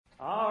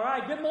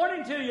right, good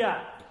morning to you.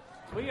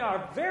 We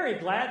are very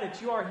glad that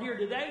you are here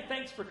today.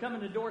 Thanks for coming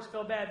to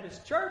Dorsville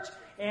Baptist Church.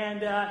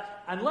 And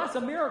unless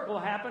a miracle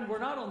happened, we're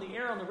not on the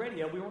air on the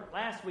radio. We weren't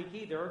last week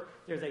either.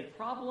 There's a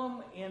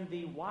problem in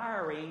the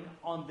wiring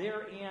on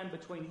their end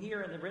between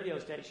here and the radio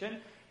station.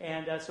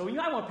 And so you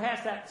might want to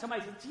pass that.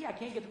 Somebody said, gee, I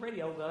can't get the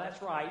radio. Well,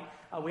 that's right.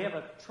 We have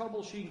a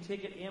troubleshooting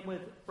ticket in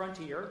with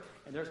Frontier,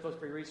 and they're supposed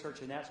to be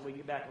researching that so we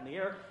can get back on the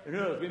air. And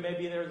who knows, we may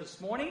be there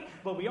this morning.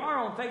 But we are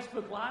on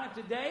Facebook Live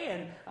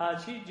today, and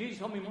Judy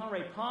told me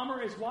Monterey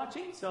Palmer is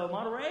watching. So,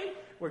 Monterey,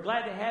 we're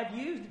glad to have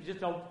you.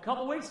 Just a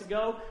couple weeks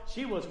ago,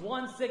 she was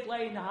one sick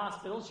lady in the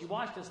hospital. She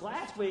watched us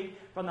last week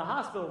from the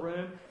hospital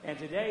room, and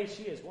today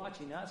she is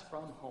watching us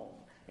from home.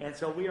 And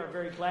so we are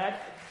very glad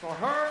for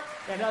her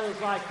and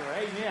others like her.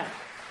 Amen.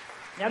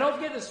 Now, don't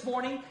forget this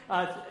morning,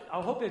 I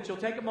hope that you'll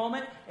take a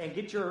moment and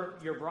get your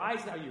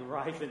YouVersion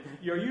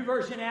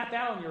app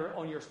out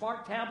on your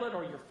smart tablet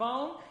or your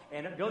phone,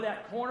 and go to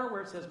that corner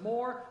where it says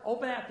More.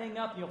 Open that thing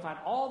up, and you'll find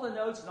all the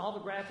notes and all the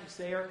graphics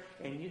there,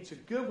 and it's a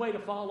good way to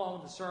follow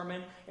along with the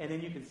sermon. And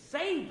then you can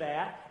save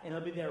that, and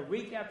it'll be there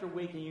week after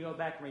week, and you go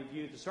back and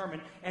review the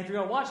sermon. And if you're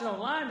going to watch it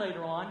online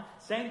later on,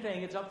 same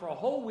thing. It's up for a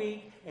whole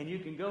week, and you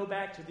can go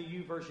back to the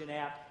YouVersion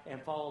app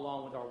and follow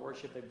along with our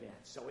worship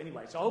events. So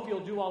anyway, I hope you'll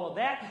do all of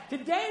that.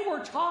 Today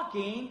we're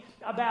talking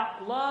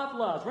about Love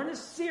Loves. We're in a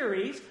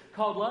series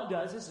called Love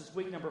Does. This is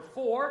week number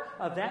 4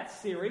 of that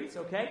series,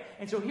 okay?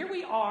 And so here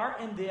we are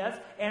in this,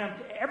 and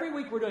every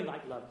week we're doing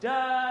like Love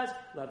Does,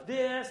 Love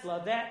This,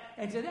 Love That.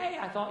 And today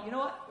I thought, you know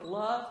what?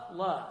 Love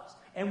Loves.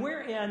 And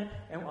we're in,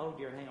 and oh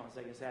dear, hang on a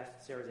second.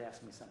 Sarah's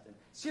asking me something.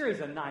 Siri's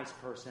a nice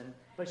person,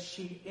 but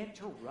she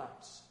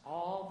interrupts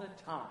all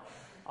the time.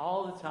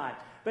 All the time.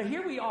 But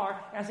here we are,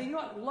 and I say, you know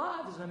what?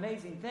 Love is an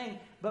amazing thing,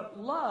 but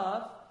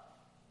love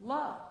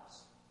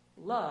loves.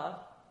 Love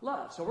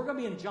loves. So we're going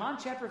to be in John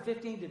chapter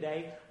 15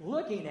 today,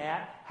 looking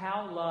at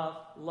how love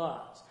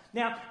loves.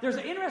 Now, there's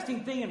an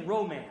interesting thing in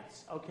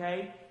romance,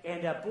 okay?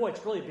 And boy,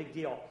 it's really a big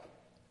deal.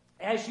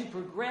 As you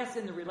progress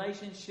in the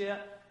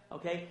relationship,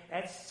 okay,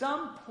 at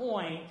some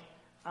point,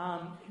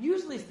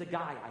 usually it's the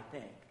guy, I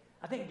think.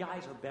 I think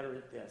guys are better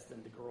at this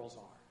than the girls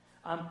are.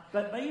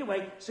 But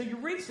anyway, so you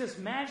reach this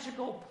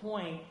magical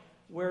point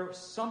where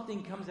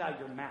something comes out of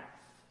your mouth,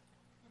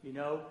 you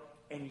know,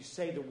 and you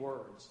say the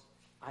words,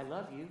 I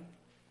love you.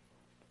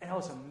 And it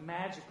was a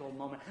magical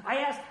moment.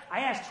 I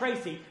asked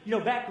Tracy, you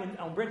know, back when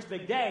on Brent's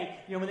Big Day,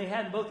 you know, when they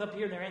had them both up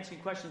here and they're answering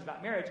questions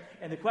about marriage,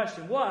 and the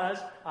question was,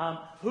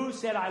 who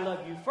said I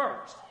love you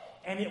first?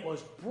 And it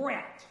was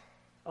Brent,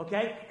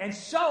 okay? And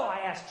so I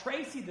asked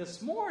Tracy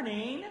this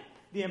morning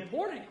the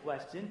important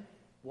question,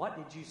 what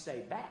did you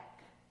say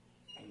back?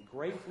 And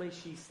gratefully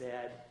she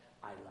said,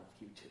 I love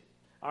you too.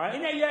 All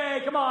right,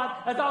 yay, come on.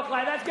 Let's all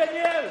clap. That's good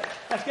news.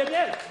 That's good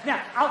news.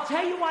 Now, I'll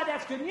tell you why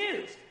that's good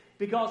news.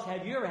 Because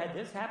have you ever had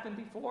this happen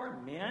before?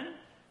 Men,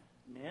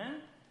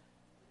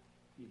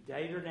 you've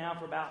dated her now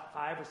for about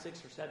 5 or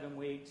 6 or 7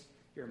 weeks.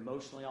 You're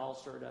emotionally all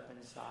stirred up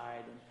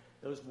inside. And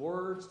those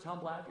words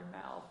tumble out of your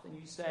mouth. And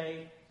you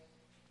say,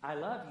 I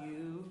love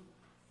you.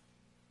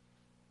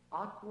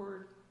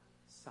 Awkward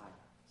silence.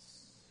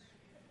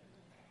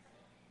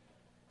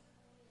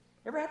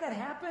 Ever had that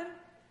happen?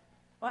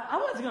 Well, I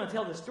wasn't going to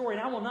tell this story,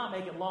 and I will not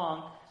make it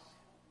long.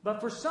 But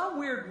for some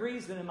weird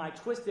reason in my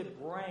twisted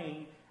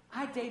brain,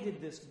 I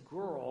dated this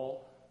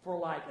girl for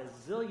like a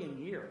zillion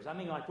years. I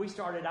mean, like we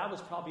started, I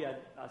was probably a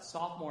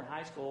sophomore in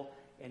high school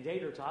and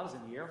dated her till I was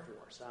in the Air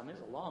Force. I mean, it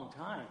was a long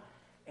time.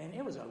 And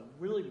it was a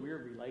really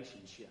weird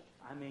relationship.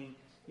 I mean,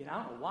 you know,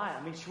 I don't know why.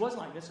 I mean, she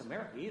wasn't like Miss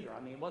America either.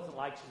 I mean, it wasn't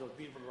like she's the most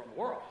beautiful girl in the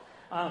world.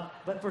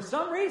 But for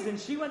some reason,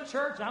 she went to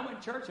church, and I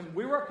went to church, and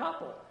we were a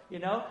couple, you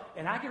know.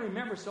 And I can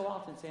remember so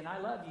often saying, I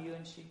love you,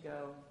 and she'd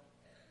go,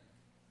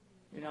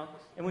 you know.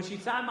 And when she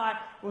signed,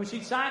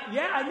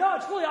 yeah, I know,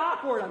 it's really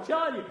awkward, I'm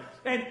telling you.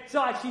 And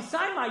so she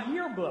signed my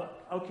yearbook,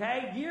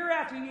 okay, year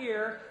after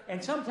year.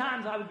 And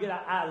sometimes I would get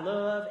a I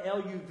love,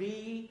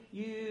 L-U-V,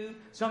 you.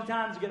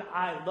 Sometimes I get a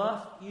I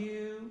love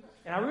you.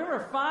 And I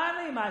remember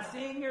finally in my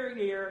senior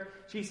year,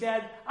 she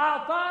said,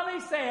 I finally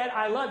said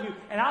I love you.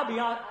 And I'll be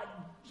honest,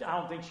 I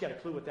don't think she had a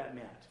clue what that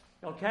meant.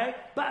 Okay?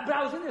 But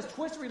I was in this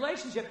twisted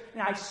relationship,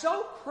 and I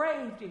so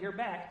craved to hear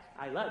back,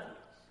 I love you.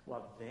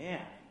 Well,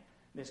 then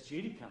Miss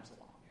Judy comes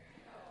along.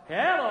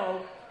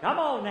 Hello. Come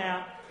on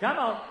now. Come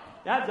on.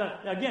 That's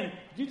again,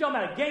 you talking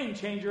about a game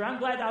changer. I'm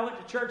glad I went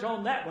to church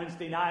on that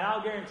Wednesday night.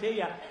 I'll guarantee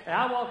you. And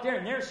I walked there,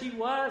 and there she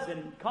was,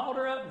 and called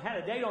her up and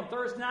had a date on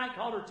Thursday night,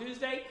 called her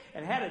Tuesday,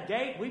 and had a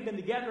date. We've been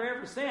together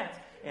ever since.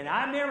 And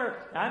I remember,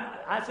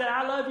 I said,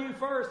 I love you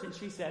first. And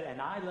she said, and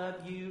I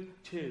love you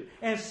too.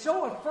 And it's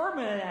so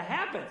affirming that it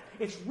happens.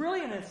 It's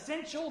really an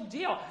essential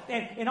deal.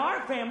 And in our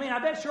family, and I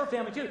bet your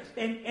family too,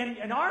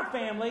 in our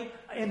family,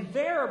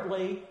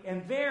 invariably,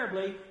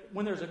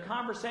 when there's a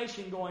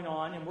conversation going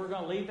on and we're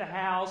going to leave the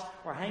house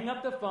or hang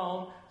up the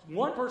phone,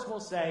 one person will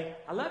say,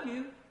 I love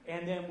you.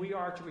 And then we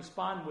are to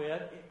respond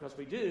with, because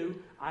we do,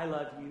 I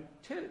love you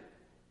too.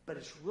 But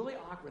it's really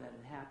awkward that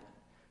it happens.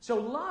 So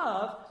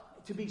love,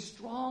 to be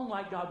strong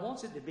like God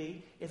wants it to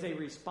be, is a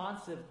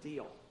responsive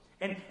deal.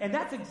 And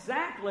that's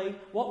exactly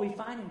what we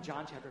find in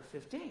John chapter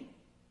 15.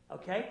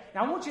 Okay?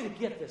 Now, I want you to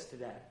get this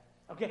today.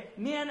 Okay?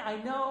 Men, I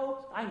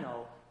know,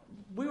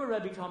 we were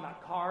going to be talking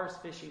about cars,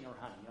 fishing, or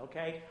hunting.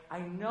 Okay? I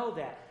know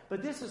that.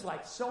 But this is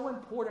like so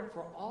important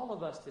for all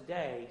of us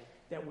today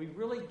that we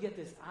really get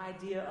this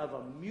idea of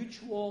a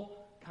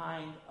mutual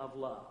kind of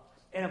love.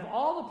 And of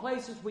all the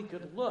places we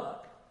could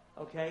look,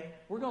 okay,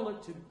 we're going to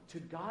look to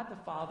God the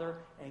Father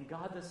and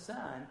God the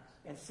Son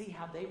and see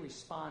how they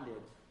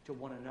responded to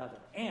one another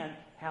and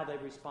how they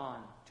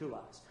respond to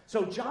us.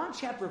 So John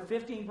chapter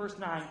 15 verse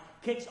 9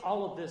 kicks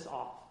all of this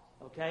off,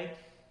 okay?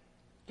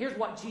 Here's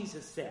what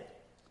Jesus said.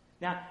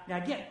 Now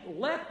again,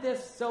 let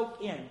this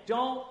soak in.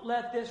 Don't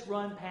let this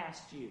run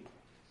past you.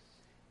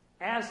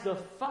 As the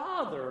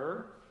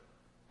Father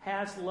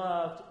has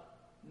loved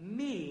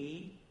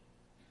me,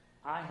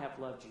 I have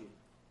loved you.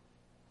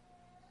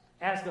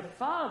 As the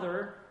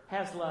Father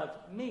has loved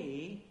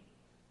me,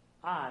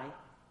 I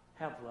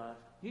have loved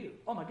you.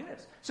 Oh my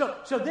goodness. So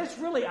this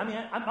really, I'm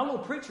a little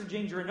preacher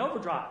ginger in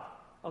overdrive.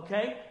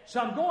 Okay? So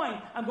I'm going,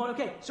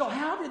 okay, so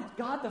how did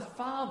God the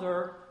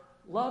Father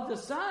love the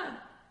Son?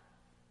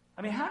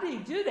 How did he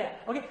do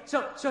that? Okay,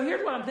 so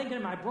here's what I'm thinking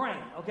in my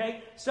brain.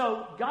 Okay?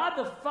 So God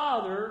the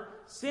Father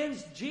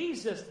sends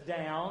Jesus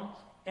down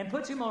and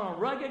puts him on a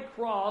rugged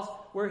cross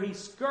where he's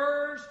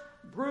scourged,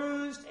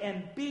 bruised,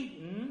 and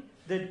beaten,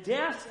 the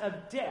deaths of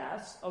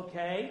deaths,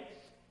 okay?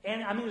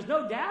 And there's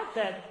no doubt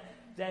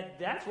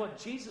that's what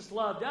Jesus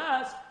loved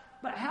us,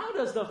 but how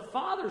does the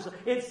Father...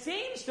 It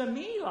seems to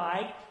me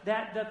like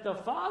that the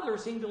Father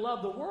seemed to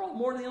love the world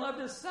more than he loved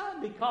his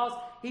Son because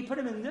he put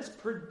him in this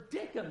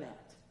predicament,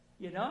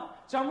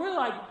 So I'm really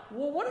like,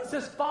 well, what does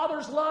this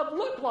Father's love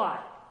look like?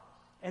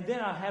 And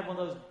then I had one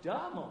of those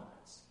dumb moments.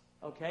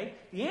 Okay?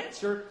 The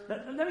answer,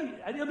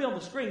 it'll be on the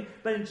screen,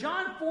 but in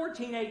John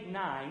 14, 8, and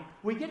 9,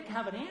 we get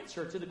kind of an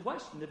answer to the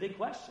question, the big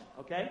question,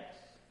 okay?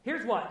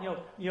 Here's what,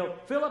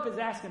 Philip is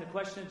asking a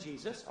question of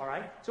Jesus, all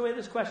right? So we have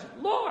this question.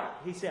 Lord,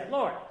 he said,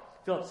 Lord,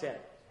 Philip said,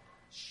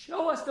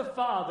 show us the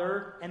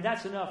Father, and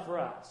that's enough for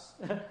us.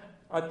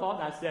 I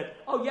thought, and I said,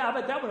 oh yeah, I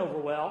bet that went over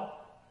well.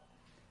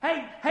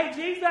 Hey,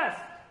 Jesus,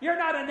 you're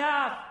not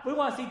enough. We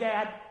want to see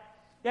Dad.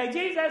 Hey,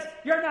 Jesus,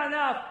 you're not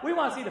enough. We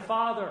want to see the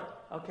Father,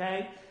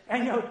 okay?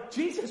 And,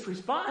 Jesus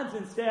responds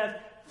and says,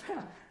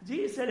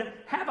 Jesus said,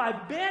 have I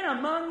been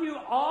among you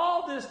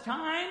all this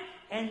time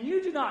and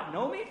you do not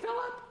know me,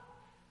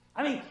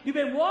 Philip? You've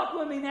been walking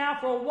with me now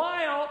for a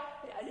while.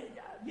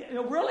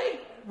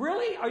 Really?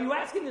 Really? Are you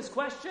asking this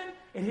question?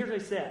 And here's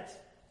what he says.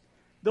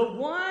 The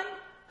one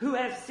who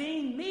has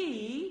seen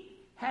me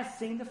has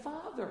seen the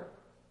Father.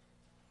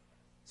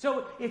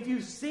 So if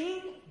you've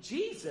seen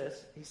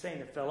Jesus, he's saying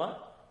to Philip,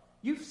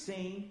 you've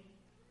seen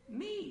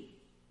me.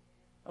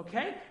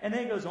 Okay? And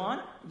then he goes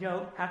on,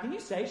 how can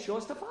you say, show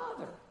us the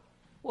Father?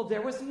 Well,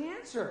 there was the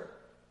answer.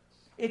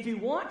 If you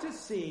want to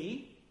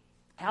see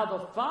how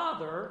the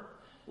Father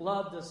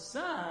loved the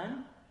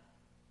Son,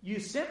 you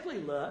simply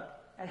look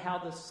at how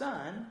the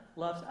Son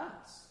loves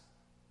us.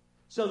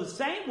 So the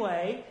same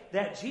way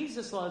that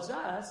Jesus loves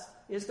us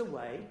is the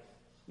way,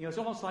 it's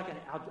almost like an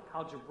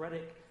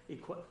algebraic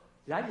equation.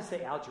 Did I just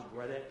say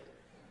algebraic?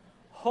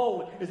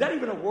 Oh, is that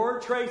even a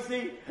word,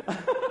 Tracy?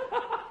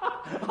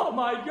 Oh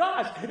my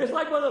gosh. It's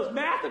like one of those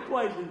math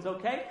equations,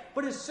 okay?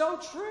 But it's so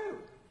true.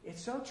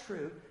 It's so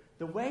true.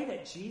 The way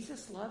that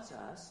Jesus loves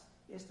us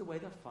is the way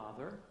the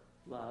Father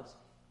loves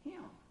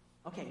him.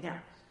 Okay, now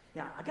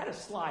I got a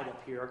slide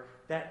up here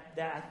that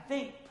I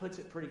think puts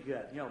it pretty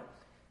good.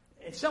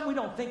 It's something we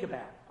don't think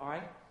about, all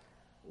right?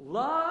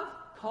 Love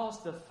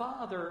cost the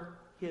Father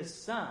his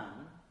Son,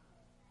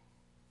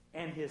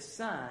 and his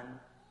Son,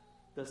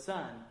 the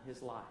Son,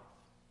 his life.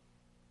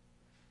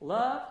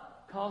 Love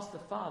cost the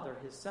Father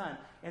his Son,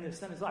 and the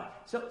Son his life.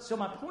 So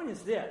my point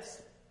is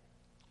this.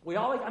 We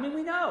always,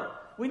 we know.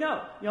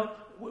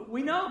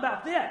 We know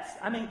about this.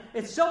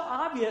 It's so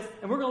obvious,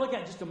 and we're going to look at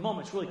it in just a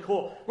moment. It's really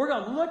cool. We're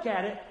going to look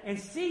at it and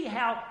see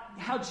how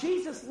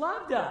Jesus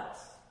loved us.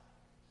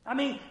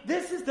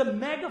 This is the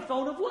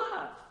megaphone of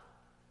love.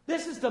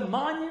 This is the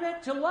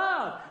monument to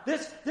love.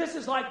 This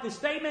is like the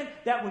statement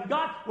that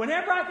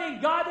whenever I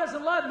think God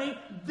doesn't love me,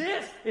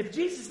 if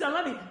Jesus doesn't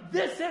love me,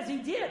 this says he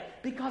did.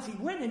 Because he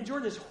went and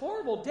endured this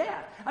horrible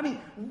death.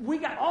 We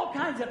got all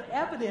kinds of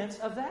evidence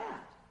of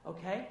that.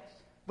 Okay?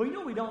 But you know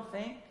what we don't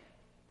think?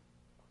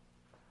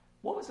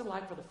 What was it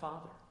like for the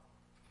Father?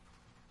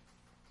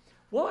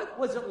 What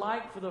was it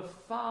like for the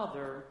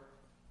Father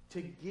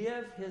to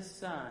give his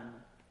Son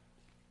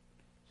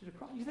to the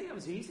cross? You think that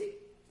was easy?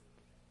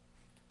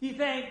 Do you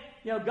think,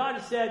 God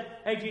has said,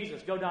 hey,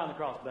 Jesus, go down the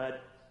cross, bud.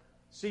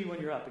 See you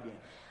when you're up again.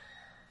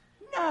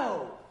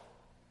 No.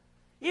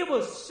 It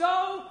was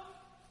so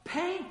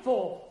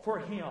painful for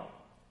him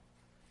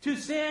to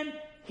send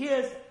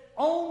his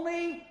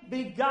only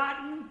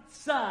begotten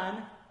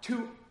Son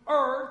to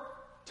earth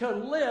to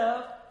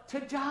live, to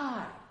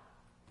die.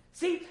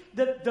 See,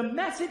 the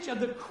message of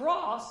the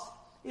cross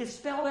is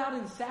spelled out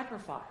in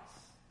sacrifice.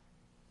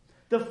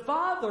 The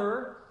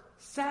Father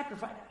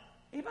sacrificed.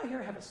 Anybody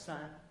here have a son?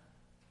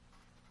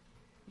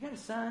 You got a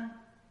son?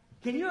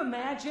 Can you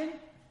imagine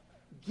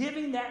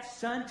giving that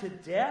son to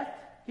death?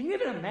 Can you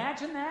even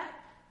imagine that?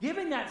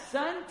 Giving that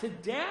son to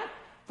death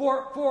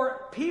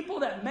for people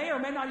that may or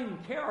may not even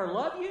care or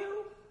love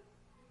you?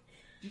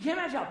 You can't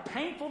imagine how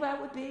painful that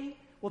would be?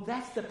 Well,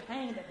 that's the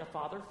pain that the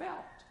Father felt.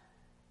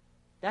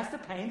 That's the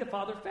pain the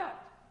Father felt.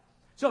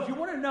 So if you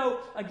want to know,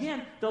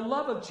 again, the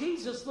love of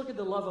Jesus, look at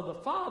the love of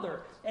the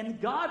Father. And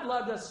God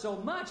loved us so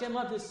much and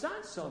loved His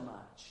Son so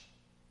much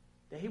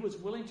that He was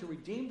willing to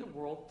redeem the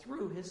world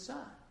through His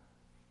Son.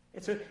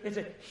 It's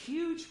a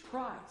huge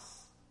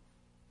price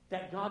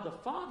that God the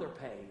Father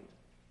paid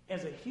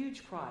as a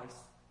huge price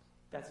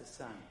that the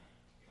Son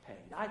paid.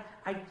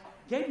 I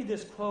gave you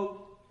this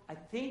quote, I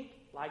think,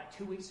 like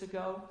 2 weeks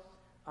ago.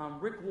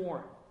 Rick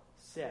Warren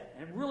said,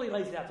 and it really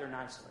lays it out there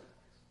nicely.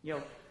 You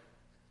know,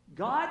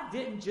 God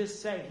didn't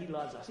just say He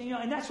loves us.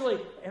 And that's really,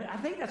 and I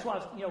think that's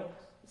why,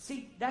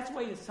 that's the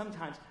way that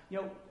sometimes,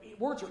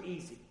 words are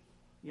easy.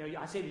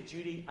 I say to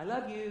Judy, I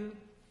love you,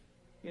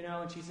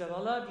 and she said, I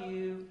love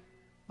you.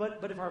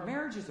 But if our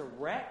marriage is a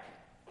wreck,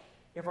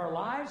 if our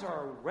lives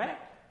are a wreck,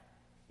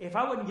 if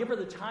I wouldn't give her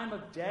the time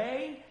of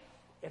day,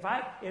 if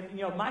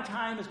my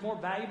time is more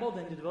valuable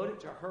than to devote it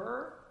to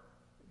her,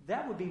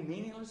 that would be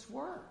meaningless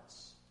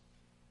words.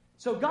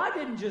 So God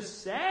didn't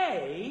just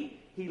say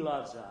He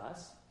loves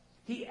us.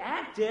 He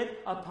acted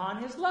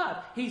upon His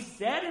love. He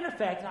said, in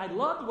effect, and I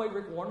love the way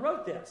Rick Warren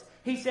wrote this.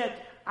 He said,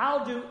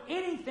 I'll do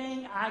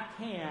anything I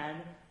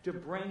can to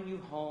bring you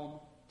home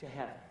to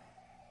heaven,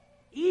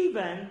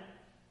 even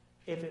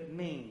if it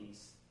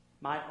means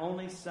my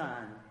only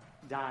son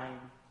dying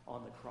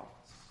on the cross.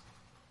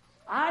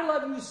 I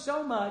love you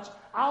so much,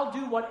 I'll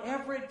do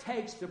whatever it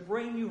takes to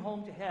bring you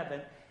home to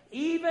heaven,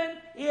 even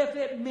if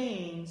it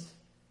means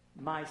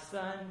my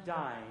son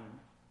dying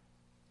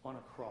on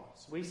a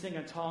cross. We sing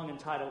a song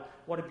entitled,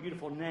 What a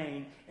Beautiful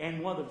Name,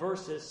 and one of the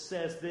verses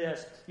says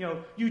this,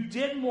 you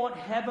didn't want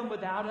heaven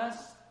without us,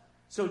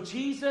 so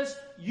Jesus,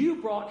 you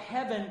brought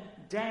heaven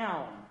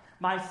down.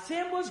 My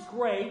sin was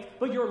great,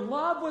 but your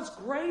love was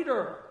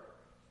greater.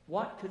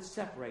 What could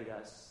separate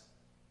us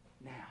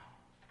now?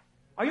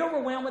 Are you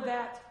overwhelmed with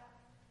that?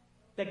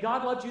 That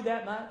God loved you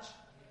that much?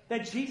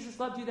 That Jesus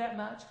loved you that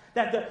much?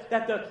 That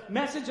the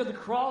message of the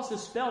cross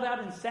is spelled out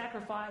in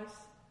sacrifice?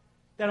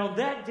 That on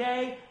that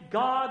day,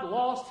 God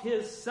lost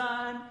His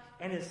Son,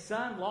 and His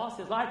Son lost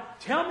His life?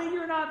 Tell me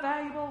you're not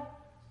valuable?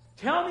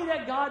 Tell me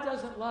that God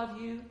doesn't love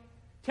you?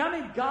 Tell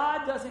me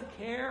God doesn't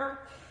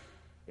care?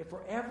 If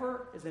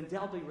forever is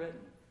indelibly written,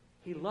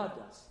 He loved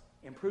us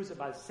and proves it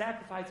by the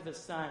sacrifice of His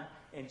Son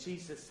and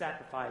Jesus'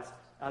 sacrifice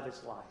of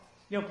His life.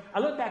 I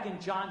look back in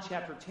John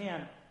chapter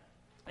 10,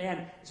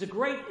 and it's a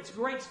great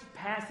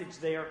passage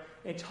there.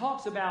 It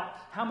talks about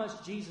how much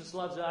Jesus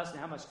loves us and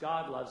how much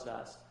God loves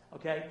us.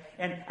 Okay?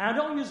 And I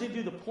don't usually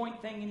do the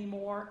point thing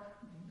anymore,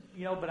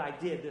 but I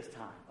did this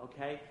time.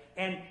 Okay?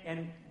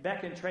 And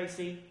Becca and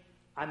Tracy,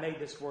 I made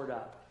this word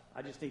up.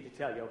 I just need to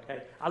tell you,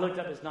 okay? I looked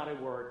up, it's not a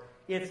word.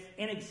 It's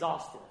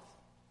inexhaustive.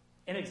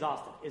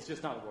 Inexhaustive. It's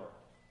just not a word.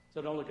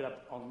 So don't look it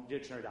up on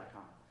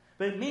dictionary.com.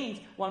 But it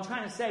means, what I'm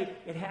trying to say,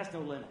 it has no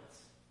limits.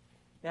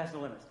 It has no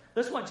limits.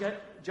 Listen to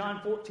what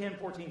John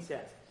 10:14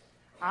 says.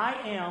 I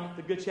am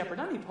the good shepherd.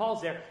 Now let me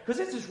pause there, because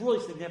this is really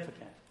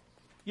significant.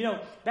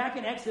 Back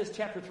in Exodus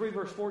chapter 3,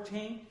 verse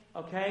 14,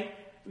 okay,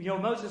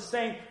 Moses is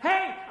saying,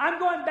 hey, I'm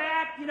going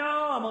back,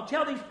 I'm going to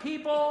tell these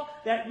people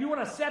that you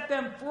want to set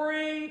them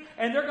free,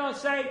 and they're going to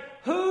say,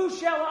 who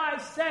shall I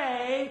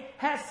say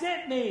has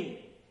sent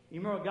me?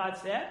 You remember what God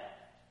said?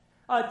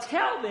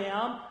 Tell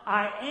them,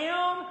 I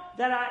am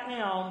that I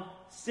am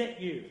sent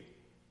you.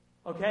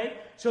 Okay?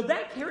 So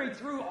that carried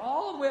through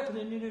all the way up in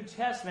the New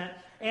Testament,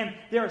 and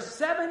there are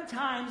 7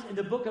 times in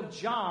the book of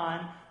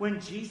John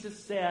when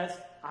Jesus says,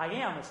 I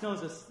am. It's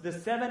known as the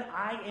 7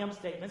 I am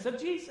statements of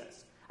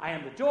Jesus. I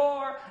am the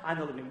door, I am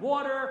the living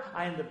water,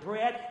 I am the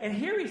bread. And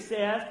here he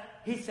said,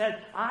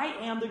 I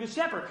am the good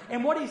shepherd.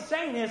 And what he's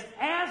saying is,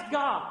 as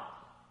God,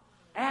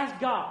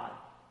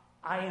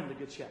 I am the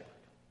good shepherd.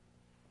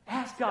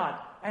 As God,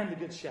 I am the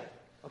good shepherd.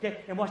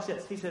 Okay? And watch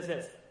this. He says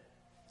this.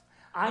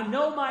 I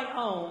know my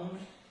own,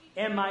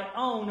 and my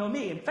own know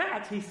me. In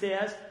fact, he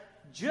says,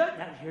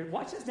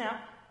 watch this now.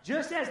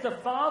 Just as the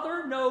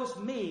Father knows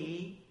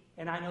me,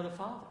 and I know the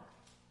Father.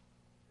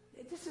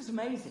 This is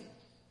amazing.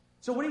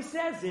 So what he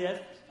says is,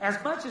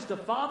 as much as the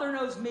Father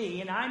knows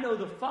me and I know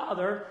the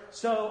Father,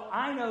 so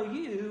I know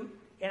you,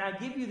 and I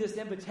give you this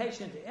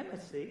invitation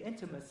to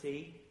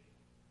intimacy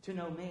to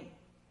know me.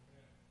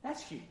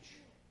 That's huge.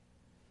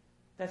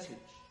 That's huge.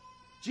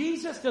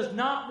 Jesus does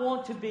not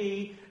want to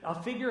be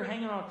a figure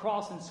hanging on a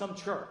cross in some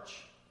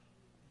church.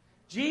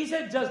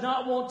 Jesus does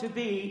not want to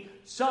be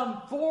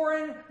some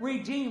foreign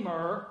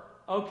redeemer,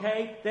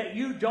 okay, that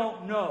you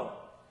don't know.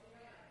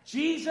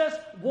 Jesus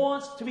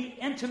wants to be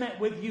intimate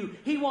with you.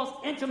 He wants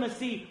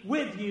intimacy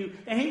with you.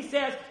 And he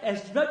says,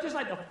 just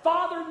like the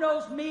Father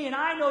knows me and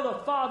I know the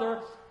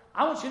Father,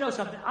 I want you to know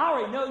something. I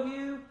already know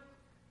you,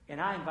 and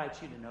I invite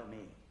you to know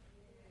me.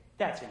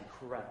 That's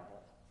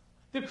incredible.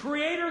 The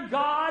creator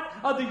God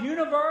of the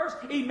universe,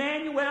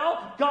 Emmanuel,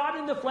 God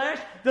in the flesh,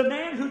 the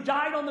man who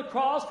died on the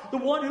cross, the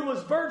one who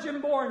was virgin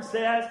born,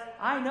 says,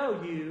 I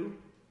know you,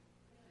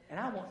 and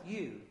I want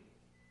you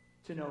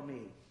to know me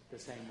the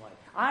same way.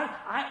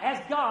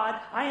 As God,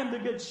 I am the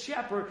good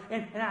shepherd,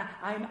 and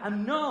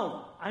I'm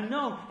known. I'm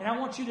known, and I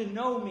want you to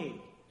know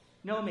me.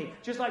 Know me.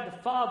 Just like the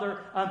Father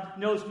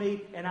knows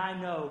me, and I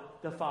know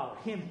the Father.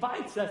 He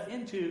invites us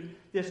into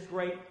this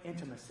great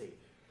intimacy.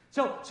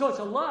 So it's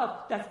a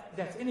love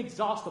that's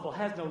inexhaustible,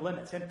 has no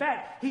limits. In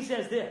fact, he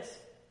says this.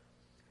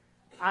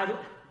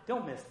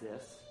 Don't miss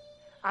this.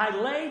 I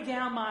lay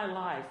down my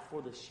life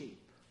for the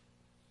sheep.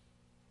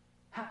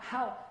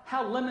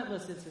 How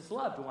limitless is his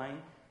love, Dwayne?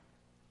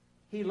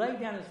 He laid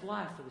down his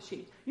life for the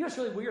sheep. You know what's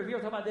really weird? Have you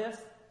ever thought about this?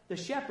 The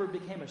shepherd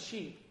became a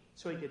sheep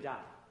so he could die.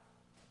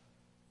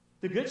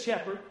 The good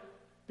shepherd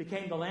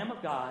became the Lamb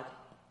of God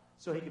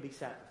so he could be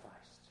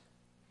sacrificed.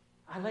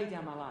 I lay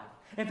down my life.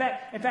 In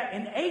fact,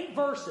 in 8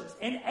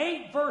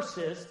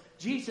 verses,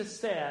 Jesus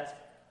says,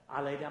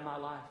 I lay down my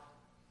life.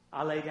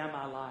 I lay down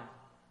my life.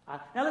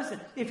 Now listen,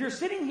 if you're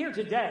sitting here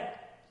today,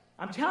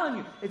 I'm telling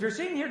you, if you're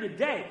sitting here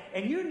today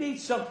and you need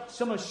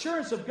some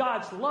assurance of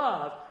God's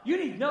love, you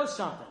need to know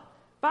something.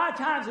 5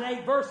 times in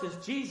 8 verses,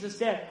 Jesus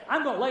said,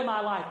 I'm going to lay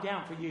my life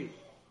down for you.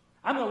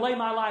 I'm going to lay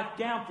my life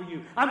down for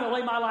you. I'm going to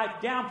lay my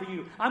life down for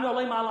you. I'm going to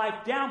lay my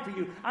life down for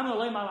you. I'm going to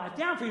lay my life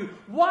down for you.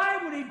 Why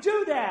would he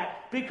do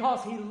that?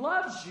 Because he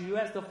loves you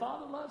as the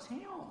Father loves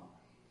him.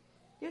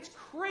 It's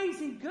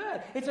crazy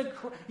good. It's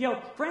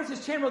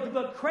Francis Chan wrote the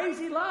book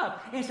Crazy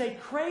Love. And it's a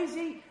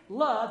crazy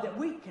love that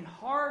we can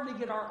hardly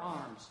get our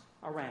arms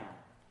around.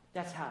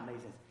 That's how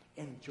amazing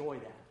it is. Enjoy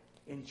that.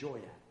 Enjoy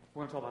that.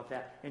 We're going to talk about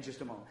that in just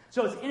a moment.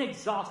 So it's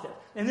inexhaustive.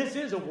 And this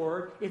is a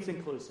word. It's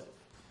inclusive.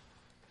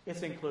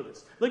 It's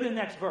inclusive. Look at the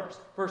next verse.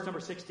 Verse number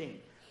 16.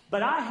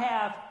 But I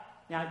have,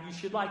 now you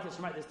should like this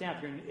and write this down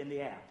if you're in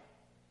the app.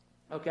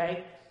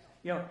 Okay?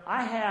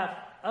 I have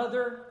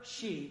other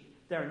sheep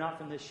that are not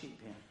from this sheep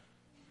pen.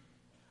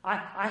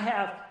 I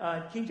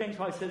have, King James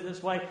probably says it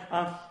this way,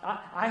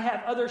 I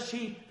have other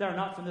sheep that are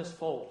not from this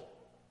fold.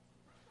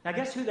 Now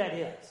guess who that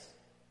is?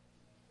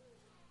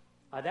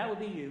 That would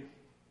be you.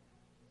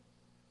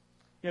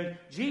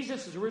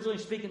 Jesus is originally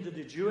speaking to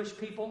the Jewish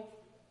people,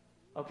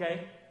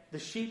 okay? The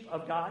sheep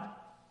of God,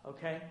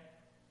 okay?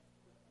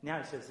 Now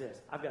he says this,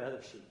 I've got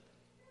other sheep.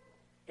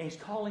 And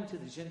he's calling to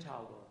the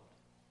Gentile world.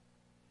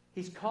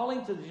 He's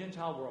calling to the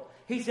Gentile world.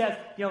 He says,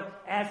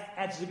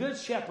 as the good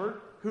shepherd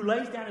who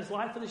lays down his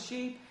life for the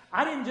sheep,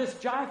 I didn't just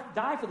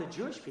die for the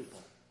Jewish people.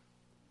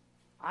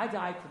 I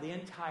died for the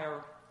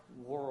entire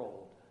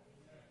world.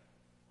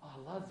 Oh,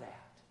 I love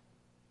that.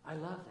 I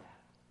love that.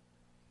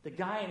 The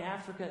guy in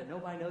Africa that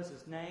nobody knows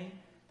his name.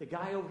 The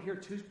guy over here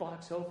 2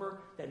 blocks over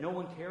that no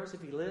one cares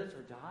if he lives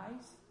or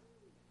dies.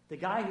 The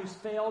guy who's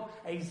failed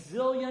a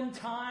zillion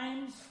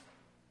times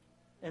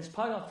and is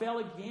probably going to fail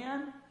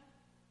again.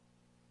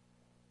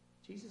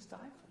 Jesus died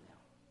for them.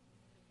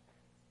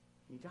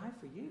 He died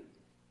for you.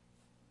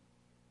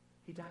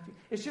 He died for you.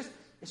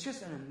 It's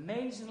just an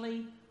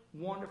amazingly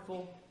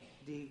wonderful,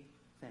 deep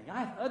thing. I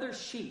have other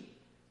sheep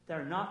that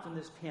are not from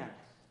this pen.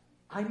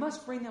 I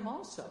must bring them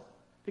also.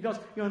 Because,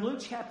 in Luke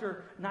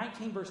chapter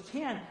 19, verse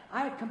 10,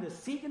 I have come to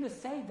seek and to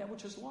save that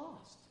which is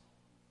lost.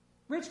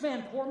 Rich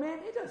man, poor man,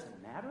 it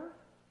doesn't matter.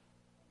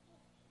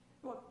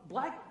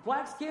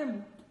 Black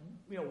skin,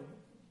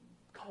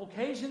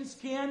 Caucasian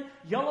skin,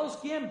 yellow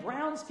skin,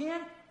 brown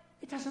skin,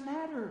 it doesn't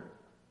matter.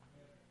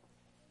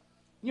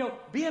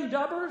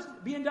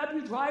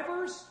 BMW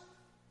drivers,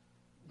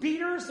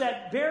 beaters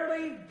that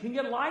barely can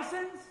get a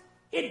license,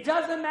 it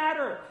doesn't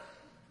matter.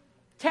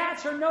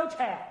 Tats or no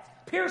tats,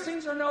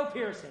 piercings or no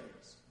piercings.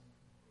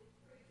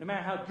 No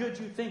matter how good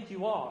you think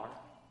you are,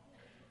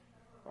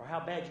 or how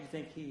bad you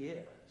think he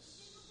is,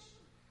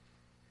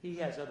 he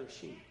has other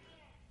sheep.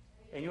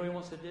 And you know what he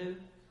wants to do?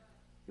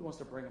 He wants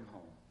to bring them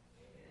home.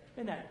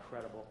 Isn't that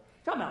incredible?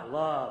 Talk about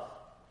love.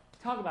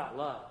 Talk about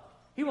love.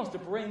 He wants to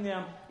bring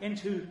them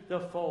into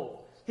the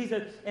fold. He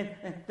said, and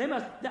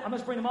I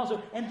must bring them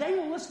also, and they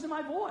will listen to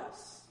my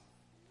voice.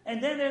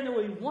 And then there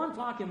will be one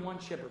flock and one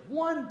shepherd,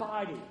 one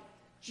body,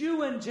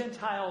 Jew and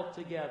Gentile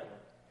together.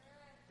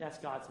 That's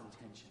God's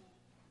intention.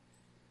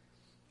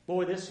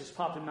 Boy, this just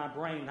popped in my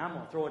brain, and I'm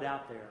going to throw it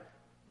out there.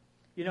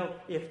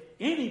 If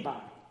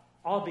anybody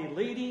ought to be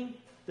leading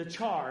the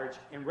charge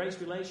in race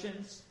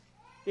relations,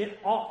 it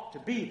ought to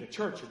be the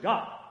church of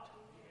God.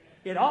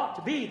 It ought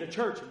to be the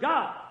church of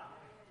God.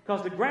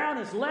 Because the ground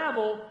is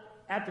level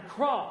at the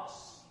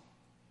cross.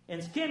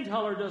 And skin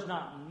color does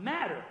not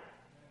matter.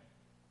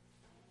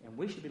 And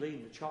we should be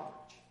leading the charge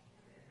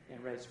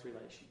in race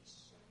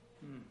relations.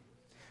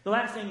 The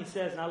last thing he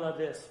says, and I love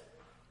this,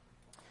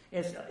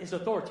 is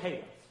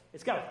authoritative.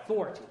 It's got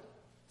authority.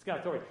 It's got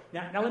authority.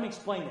 Now let me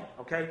explain that,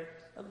 okay?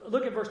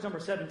 Look at verse number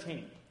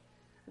 17.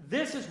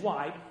 This is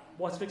why,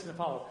 what's fixing to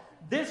follow,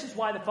 this is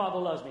why the Father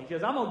loves me. He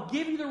goes, I'm going to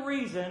give you the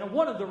reason, or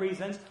one of the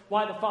reasons,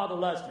 why the Father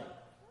loves me.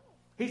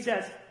 He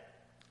says,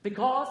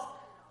 because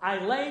I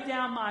lay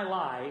down my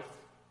life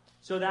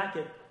so that I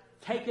could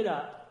take it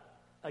up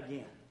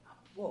again.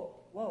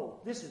 whoa,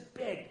 this is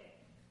big.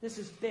 This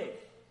is big.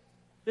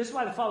 This is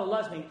why the Father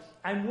loves me.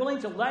 I'm willing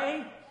to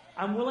lay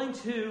my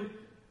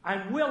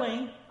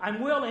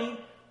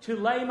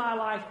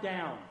life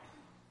down.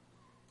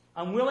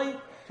 I'm willing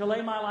to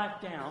lay my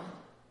life down,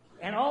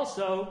 and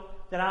also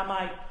that I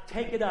might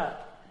take it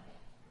up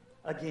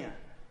again.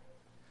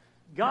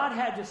 God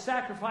had to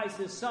sacrifice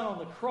His Son on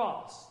the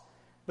cross,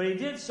 but He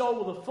did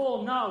so with the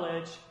full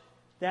knowledge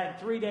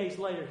that 3 days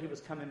later He was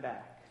coming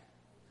back.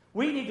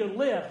 We need to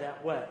live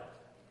that way.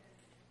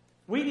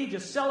 We need to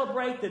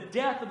celebrate the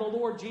death of the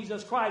Lord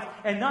Jesus Christ,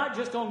 and not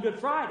just on Good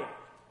Friday,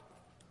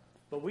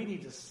 but we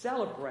need to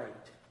celebrate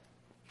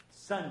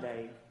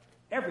Sunday,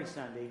 every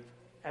Sunday,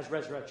 as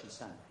Resurrection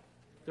Sunday.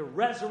 The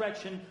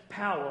resurrection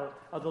power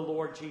of the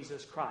Lord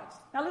Jesus Christ.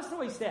 Now listen to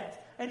what He says.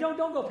 And don't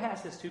go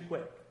past this too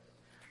quick.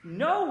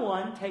 No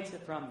one takes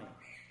it from me.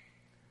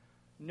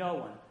 No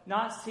one.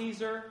 Not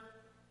Caesar,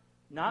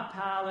 not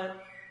Pilate,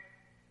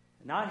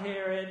 not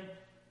Herod,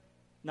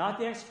 not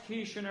the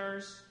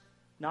executioners,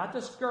 not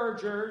the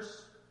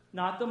scourgers,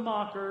 not the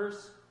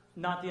mockers,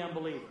 not the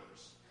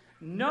unbelievers.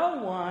 No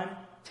one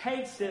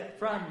takes it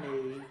from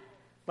me,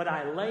 but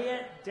I lay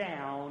it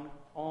down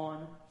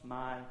on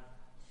my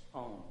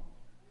own.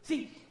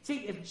 See,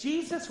 if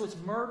Jesus was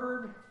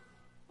murdered,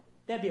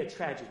 that'd be a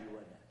tragedy,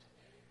 wouldn't it?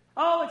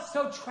 Oh, it's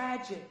so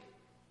tragic.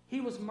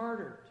 He was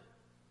murdered.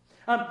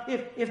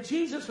 If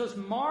Jesus was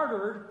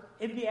martyred,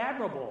 it'd be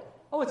admirable.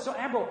 Oh, it's so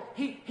admirable.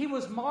 He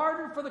was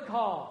martyred for the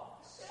cause.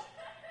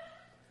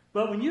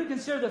 But when you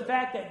consider the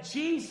fact that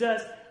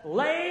Jesus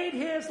laid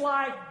His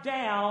life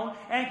down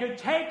and could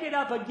take it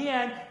up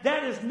again,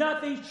 that is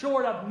nothing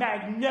short of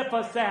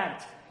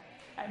magnificent.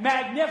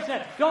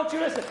 Magnificent. Don't you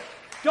listen.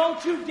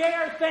 Don't you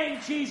dare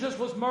think Jesus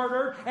was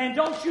murdered, and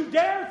don't you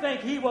dare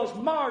think He was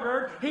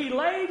martyred. He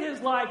laid His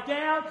life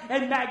down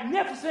in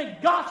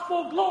magnificent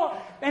gospel glory.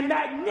 And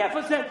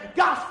magnificent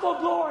gospel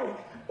glory.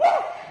 Woo!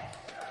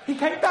 He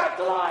came back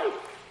to life.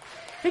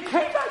 He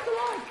came back to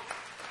life.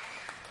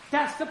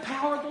 That's the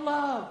power of the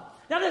love.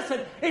 Now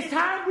listen, it's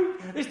time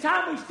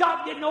we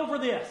stop getting over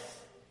this.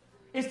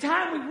 It's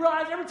time we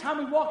realize every time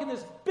we walk in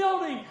this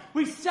building,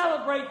 we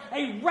celebrate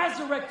a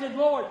resurrected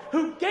Lord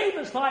who gave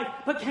His life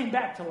but came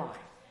back to life.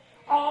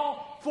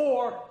 All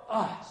for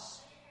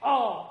us.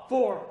 All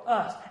for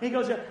us. And He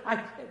goes,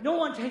 no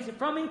one takes it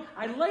from me.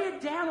 I lay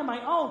it down on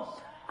my own.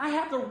 I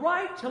have the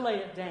right to lay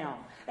it down.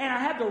 And I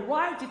have the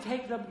right to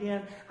take it up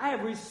again. I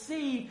have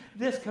received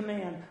this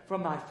command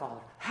from my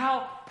Father.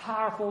 How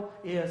powerful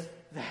is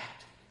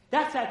that?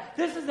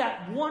 This is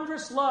that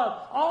wondrous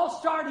love, all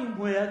starting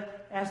with,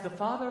 as the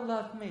Father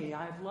loved me,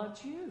 I have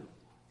loved you.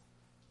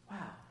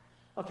 Wow.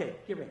 Okay,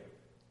 get ready.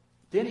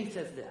 Then He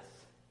says this.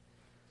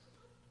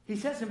 He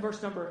says in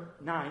verse number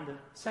 9, the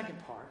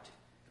second part,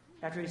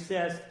 after He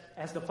says,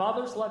 as the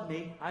Father's loved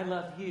me, I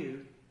love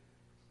you,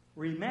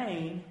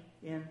 remain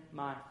in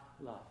my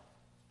love.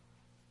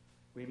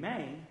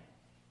 Remain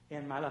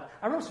in my love.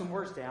 I wrote some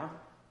words down.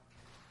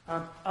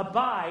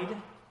 Abide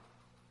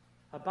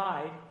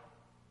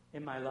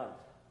in my love.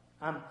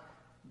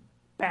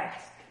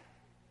 Bask,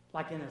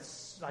 like you're in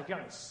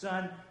the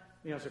sun.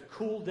 It's a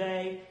cool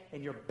day,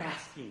 and you're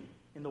basking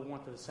in the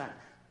warmth of the sun.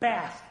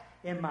 Bask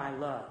in my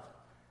love.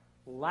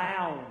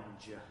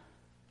 Lounge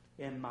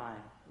in my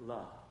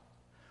love.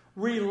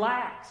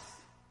 Relax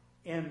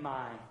in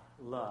my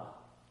love.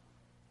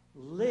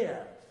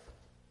 Live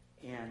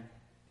in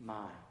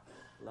my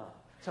love.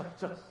 So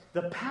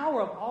the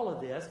power of all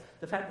of this,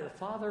 the fact that the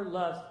Father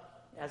loves,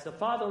 as the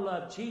Father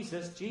loved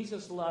Jesus,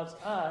 Jesus loves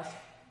us.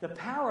 The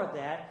power of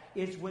that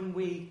is when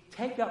we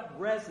take up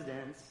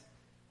residence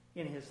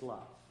in His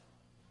love.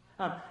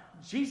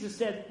 Jesus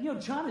said,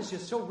 John is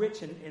just so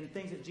rich in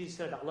things that Jesus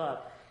said about love.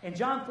 In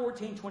John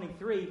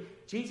 14:23,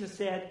 Jesus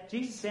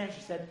answered,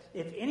 said,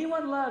 if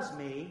anyone loves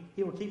me,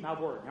 he will keep my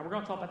word. Now we're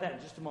going to talk about that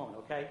in just a moment,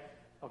 okay?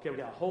 Okay, we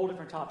got a whole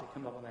different topic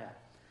coming up on that.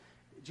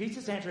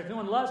 Jesus answered, if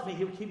anyone loves me,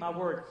 he will keep my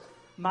word.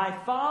 My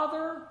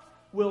Father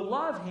will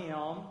love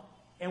him,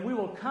 and we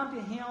will come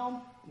to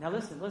him. Now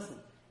listen,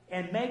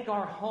 and make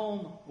our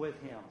home with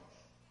him.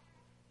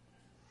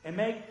 And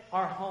make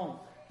our home.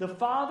 The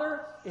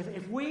Father,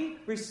 if we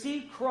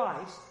receive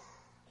Christ,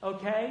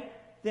 okay,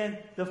 then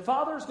the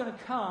Father is going to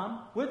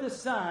come with the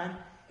Son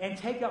and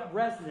take up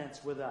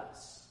residence with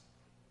us.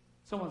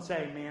 Someone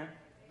say amen.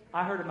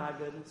 I heard it, my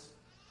goodness.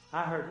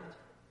 I heard it.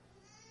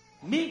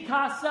 Mi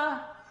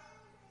casa,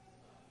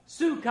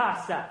 su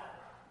casa.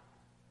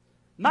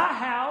 My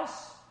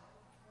house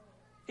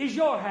is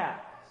your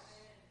house.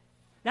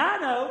 Now I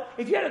know,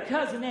 if you had a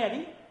cousin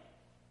Eddie,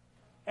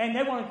 and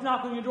they want to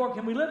knock on your door,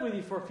 can we live with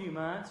you for a few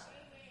months?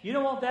 You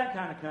don't want that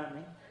kind of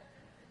company.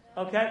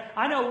 Okay?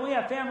 I know when we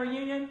have family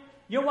reunion,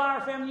 you know why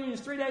our family reunion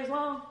is 3 days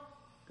long?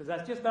 Because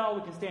that's just about all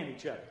we can stand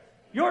each other.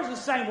 Yours is the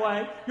same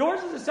way.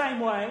 Yours is the same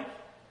way.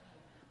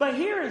 But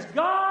here is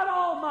God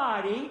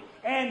Almighty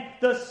and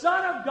the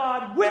Son of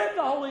God with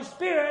the Holy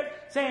Spirit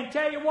saying,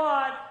 tell you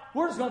what,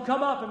 we're just going to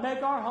come up and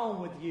make our home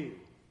with you.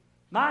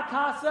 My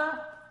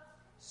casa,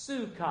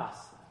 su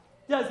casa.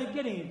 Does it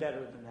get any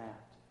better than that?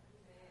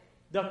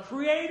 The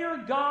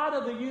Creator God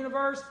of the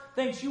universe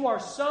thinks you are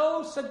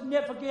so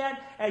significant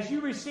as you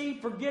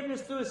receive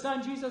forgiveness through His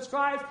Son, Jesus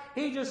Christ.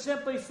 He just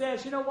simply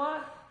says, you know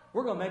what?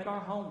 We're going to make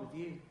our home with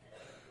you.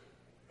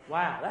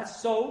 Wow,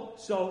 that's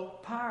so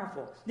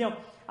powerful. You know,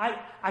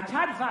 I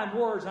tried to find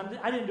words.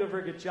 I didn't do a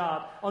very good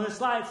job. On the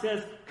slide it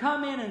says,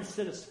 come in and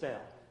sit a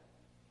spell.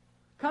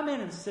 Come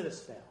in and sit a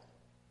spell.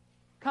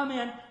 Come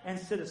in and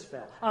sit a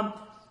spell.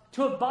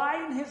 To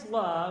abide in His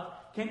love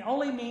can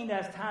only mean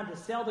that it's time to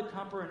sell the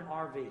camper and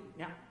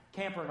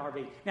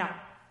RV. Now,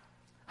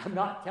 I'm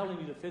not telling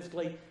you to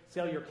physically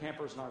sell your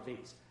campers and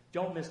RVs.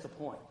 Don't miss the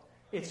point.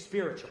 It's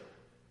spiritual.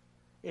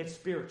 It's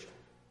spiritual.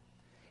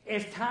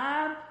 It's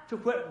time to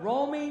quit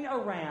roaming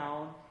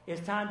around.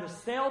 It's time to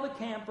sell the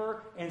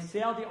camper and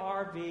sell the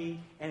RV,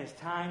 and it's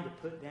time to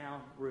put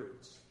down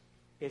roots.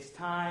 It's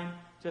time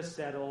to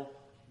settle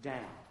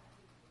down.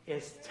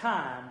 It's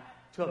time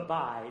to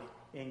abide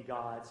in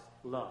God's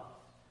love.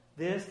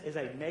 This is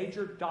a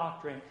major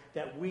doctrine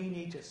that we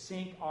need to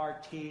sink our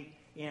teeth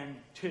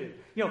into.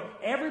 You know,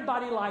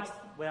 everybody likes,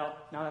 well,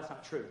 no, that's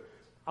not true.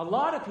 A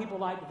lot of people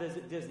like to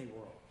visit Disney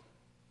World,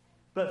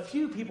 but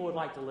few people would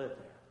like to live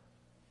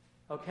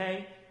there.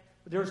 Okay?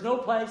 There's no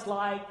place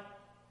like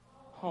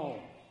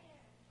home.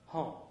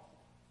 Home.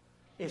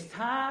 It's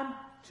time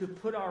to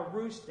put our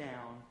roots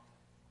down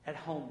at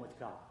home with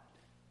God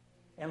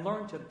and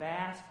learn to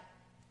bask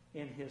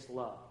in His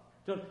love.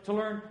 To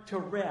learn to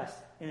rest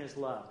in His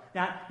love.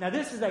 Now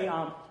this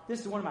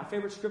is one of my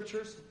favorite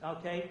scriptures.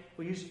 Okay,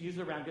 we use it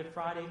around Good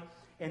Friday.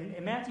 In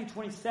Matthew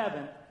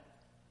 27,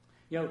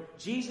 you know,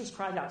 Jesus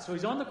cried out. So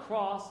He's on the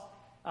cross.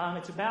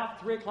 It's about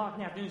 3:00 in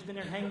the afternoon. He's been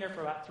there hanging there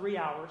for about 3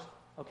 hours.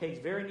 Okay, He's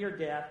very near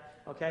death.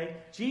 Okay,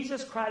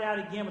 Jesus cried out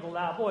again with a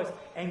loud voice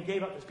and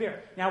gave up the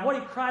spirit. Now, what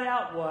He cried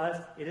out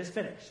was, "It is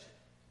finished.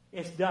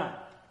 It's done.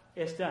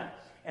 It's done."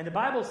 And the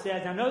Bible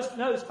says, now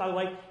notice by the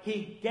way,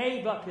 He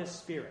gave up His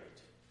spirit.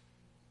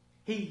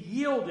 He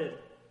yielded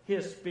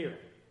His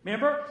spirit.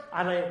 Remember,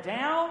 I lay it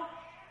down,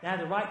 and I have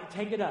the right to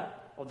take it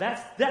up. Well,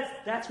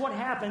 that's what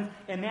happens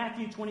in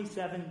Matthew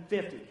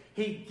 27:50.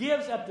 He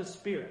gives up the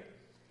spirit.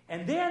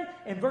 And then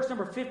in verse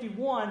number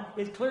 51,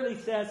 it clearly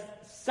says,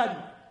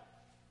 suddenly.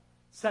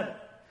 Suddenly.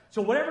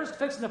 So whatever's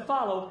fixing to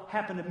follow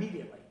happened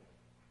immediately.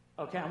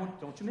 Okay,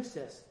 don't you miss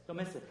this. Don't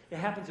miss it. It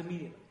happens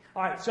immediately.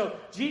 All right, so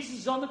Jesus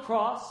is on the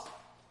cross.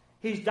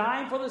 He's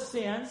dying for the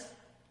sins.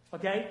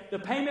 Okay, the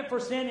payment for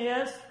sin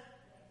is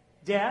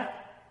death.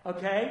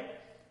 Okay,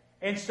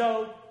 and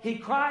so He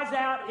cries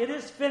out, "It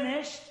is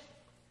finished."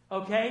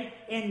 Okay,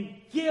 and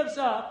gives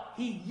up.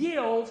 He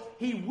yields.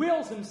 He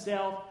wills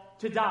Himself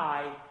to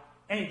die,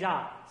 and He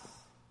dies.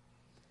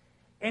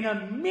 And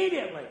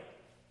immediately,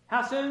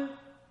 how soon?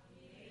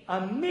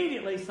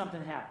 Immediately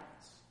something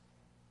happens.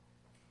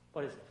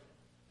 What is it?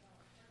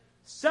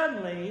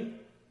 Suddenly,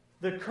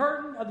 the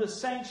curtain of the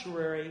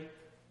sanctuary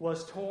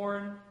was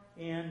torn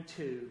in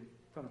two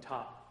from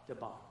top to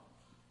bottom.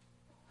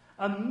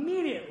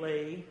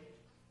 Immediately,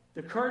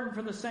 the curtain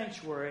from the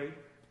sanctuary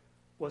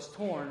was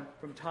torn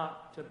from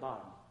top to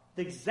bottom.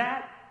 The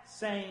exact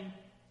same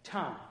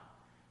time.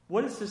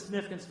 What is the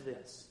significance of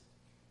this?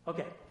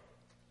 Okay.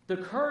 The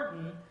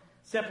curtain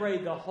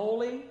separated the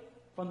holy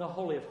from the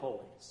Holy of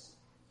Holies.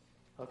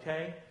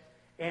 Okay?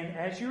 And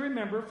as you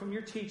remember from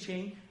your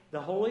teaching, the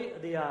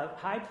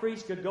high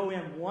priest could go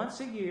in once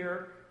a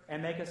year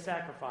and make a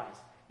sacrifice.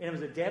 And it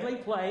was a deadly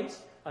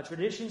place. A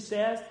tradition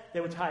says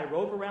they would tie a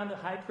rope around the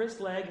high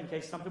priest's leg in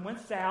case something went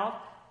south.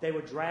 They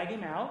would drag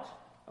him out.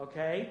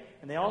 Okay?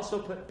 And they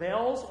also put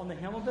bells on the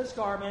hem of his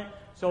garment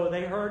so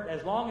they heard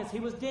as long as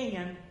he was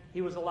dinging, he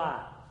was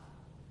alive.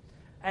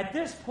 At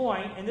this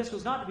point, and this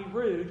was not to be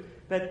rude,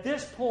 but at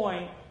this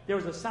point, there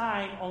was a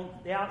sign on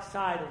the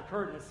outside of the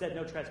curtain that said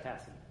no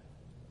trespassing.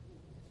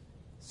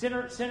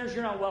 Sinners,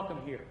 you're not welcome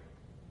here.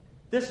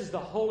 This is the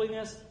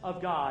holiness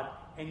of God,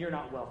 and you're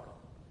not welcome.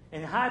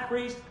 And the high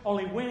priest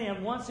only went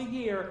in once a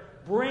year,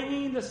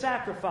 bringing the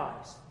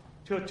sacrifice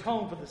to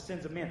atone for the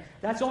sins of men.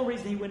 That's the only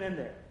reason he went in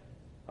there.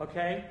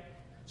 Okay?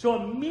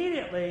 So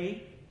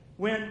immediately,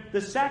 when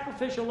the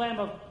sacrificial lamb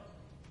of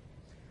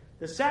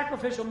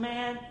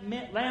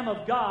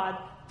God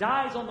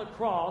dies on the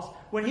cross,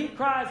 when he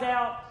cries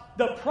out,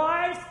 "The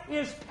price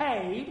is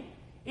paid,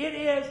 it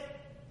is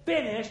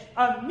finished,"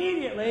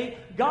 immediately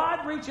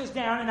God reaches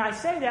down, and I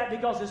say that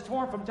because it's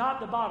torn from top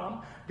to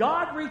bottom.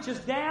 God reaches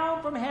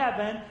down from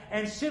heaven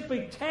and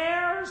simply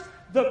tears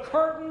the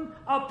curtain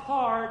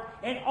apart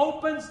and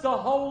opens the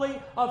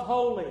Holy of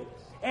Holies.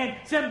 And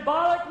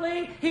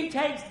symbolically, He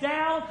takes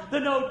down the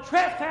no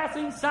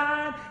trespassing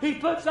sign. He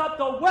puts up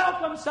the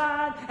welcome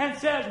sign and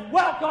says,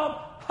 "Welcome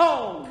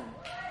home.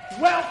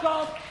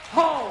 Welcome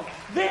home.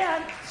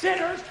 Then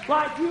sinners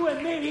like you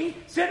and me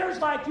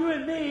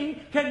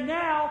can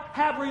now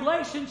have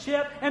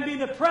relationship and be in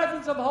the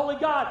presence of Holy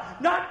God.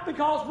 Not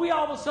because we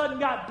all of a sudden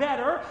got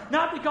better,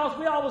 not because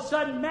we all of a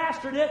sudden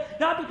mastered it,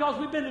 not because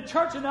we've been to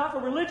church enough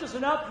or religious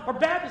enough or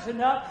Baptist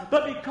enough,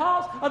 but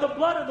because of the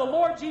blood of the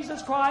Lord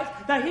Jesus Christ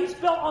that He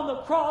spilled on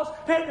the cross,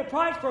 paying the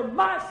price for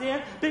my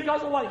sin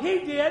because of what He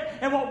did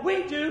and what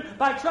we do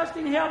by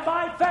trusting Him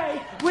by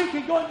faith. We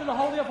can go into the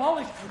Holy of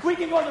Holies. We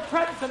can go in the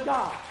presence of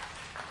God.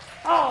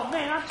 Oh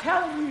man, I'm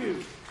telling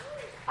you.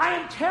 I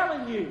am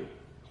telling you.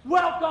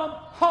 Welcome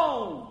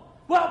home.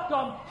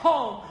 Welcome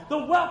home. The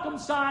welcome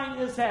sign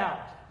is out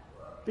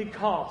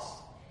because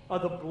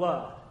of the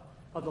blood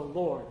of the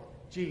Lord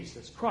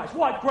Jesus Christ.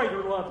 What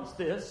greater love is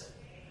this?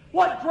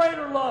 What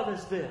greater love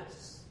is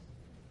this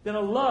than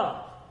a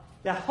love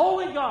that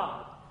holy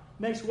God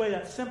makes way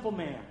that simple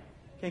man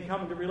can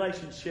come into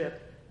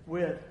relationship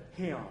with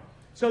Him.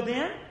 So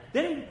then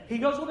he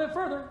goes a little bit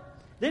further.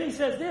 Then he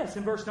says this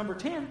in verse number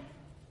 10.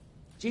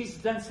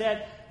 Jesus then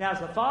said, now as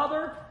the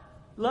Father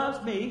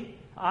loves me,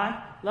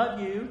 I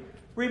love you.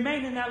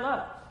 Remain in that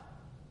love.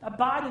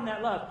 Abide in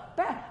that love.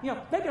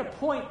 Make it a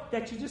point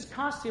that you just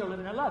constantly are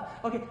living in that love.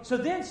 Okay, so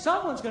then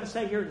someone's going to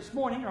say here this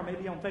morning, or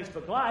maybe on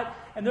Facebook Live,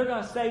 and they're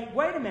going to say,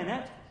 wait a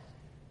minute,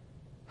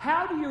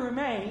 how do you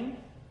remain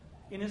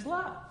in His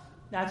love?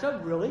 That's a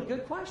really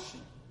good question.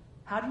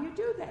 How do you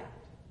do that?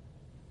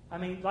 I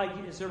mean,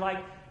 is there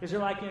like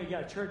you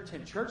got to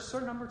attend church a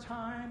certain number of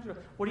times? Or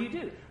what do you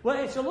do? Well,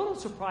 it's a little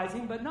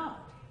surprising, but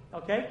not.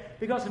 Okay?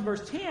 Because in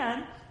verse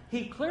 10,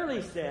 He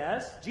clearly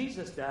says,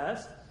 Jesus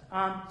does,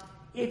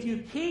 if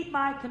you keep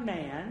my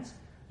commands,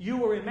 you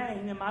will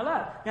remain in my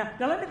love. Now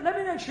let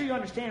me make sure you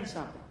understand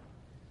something.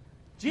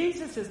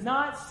 Jesus is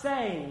not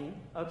saying,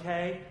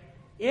 okay,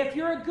 if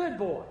you're a good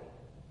boy,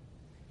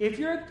 if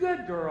you're a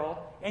good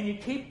girl, and you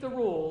keep the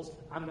rules,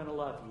 I'm going to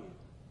love you.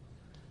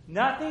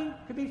 Nothing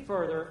could be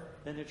further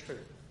than the truth.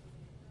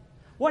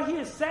 What He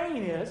is saying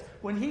is,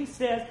 when He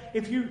says,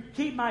 if you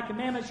keep my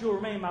commandments, you will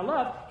remain in my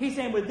love, He's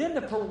saying within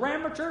the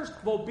parameters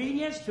of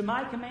obedience to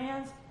my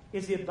commands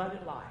is the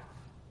abundant life.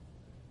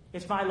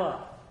 It's my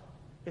love.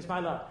 It's my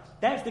love.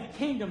 That's the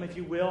kingdom, if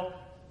you will,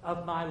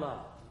 of my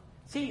love.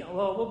 See,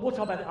 well, we'll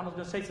talk about it. I'm going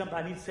to say something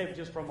I need to say for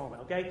just for a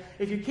moment, okay?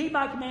 If you keep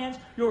my commands,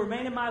 you'll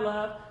remain in my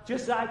love,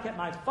 just as I kept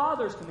my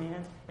Father's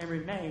commands and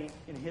remain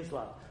in His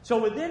love. So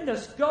within the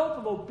scope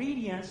of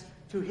obedience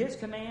to His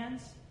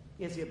commands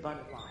is the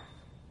abundant life.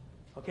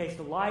 Okay, it's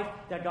the life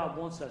that God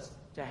wants us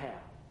to have.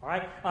 All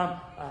right?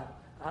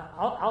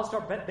 I'll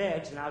start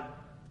Beggs, and I've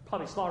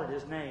probably slaughtered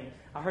his name.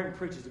 I heard him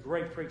preach. He's a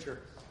great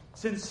preacher.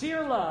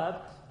 Sincere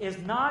love is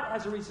not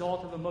as a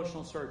result of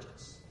emotional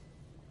surges.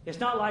 It's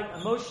not like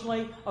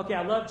emotionally, okay,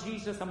 I love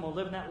Jesus, I'm going to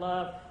live in that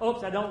love.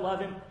 Oops, I don't love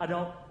Him. I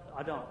don't.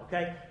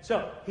 Okay?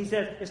 So, he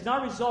says, it's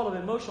not a result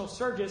of emotional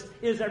surges.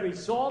 It is a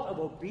result of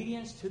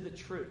obedience to the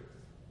truth.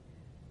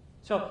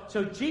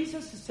 So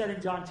Jesus has said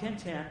in John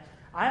 10:10,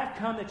 I have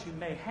come that you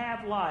may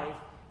have life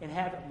and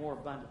have it more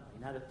abundantly.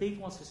 Now, the thief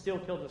wants to steal,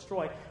 kill,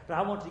 destroy, but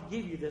I want to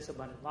give you this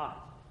abundant life.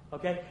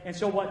 Okay? And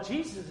so what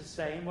Jesus is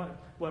saying,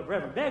 what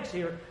Reverend Beggs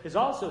here is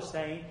also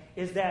saying,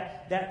 is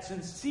that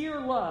sincere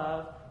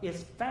love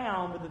is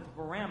found within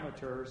the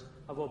parameters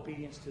of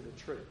obedience to the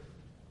truth.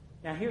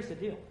 Now, here's the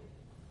deal.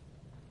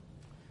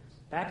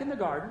 Back in the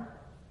garden,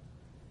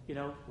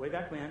 way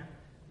back when,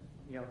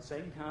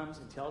 Satan comes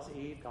and tells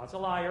Eve, God's a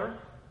liar.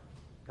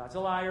 God's a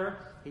liar.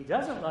 He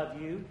doesn't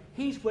love you.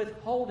 He's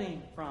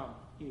withholding from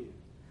you.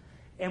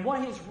 And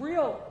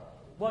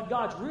what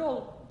God's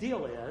real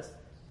deal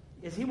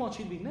is He wants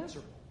you to be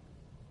miserable.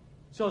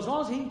 So as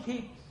long as He can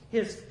keep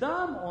His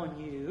thumb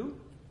on you,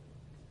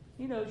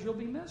 He knows you'll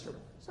be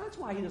miserable. So that's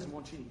why He doesn't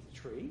want you to eat the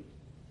tree.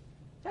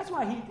 That's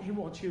why He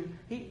wants you.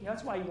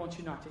 That's why He wants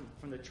you not to eat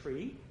from the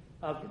tree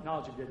of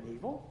knowledge of good and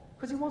evil,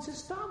 because He wants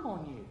His thumb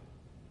on you.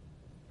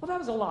 Well, that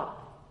was a lie.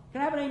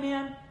 Can I have an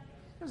amen?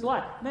 It was a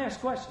lie. Let me ask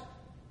a question.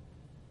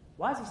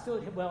 Why is He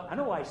still? Well, I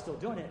know why He's still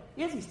doing it.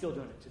 Is He still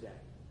doing it today?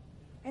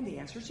 And the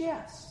answer is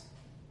yes.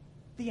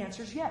 The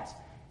answer is yes.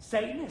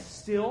 Satan is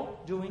still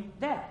doing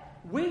that.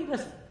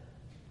 Listen.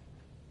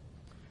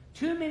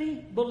 Too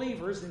many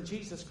believers in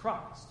Jesus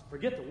Christ,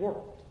 forget the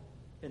world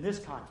in this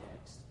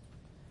context,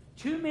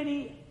 too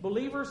many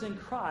believers in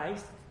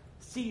Christ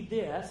see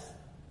this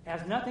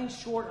as nothing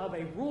short of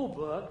a rule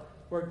book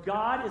where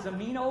God is a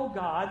mean old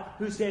God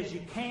who says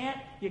you can't,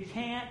 you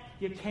can't,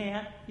 you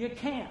can't, you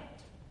can't.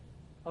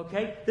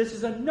 Okay? This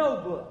is a no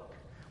book.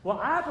 Well,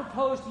 I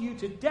propose to you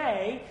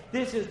today,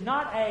 this is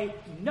not a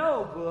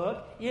no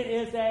book, it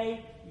is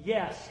a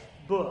yes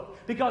book.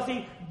 Because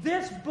see,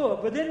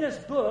 within this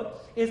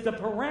book is the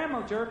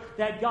parameter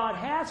that God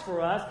has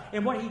for us,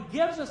 and what He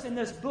gives us in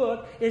this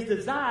book is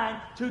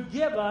designed to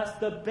give us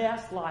the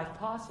best life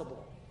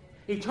possible.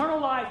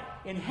 Eternal life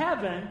in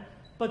heaven,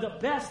 but the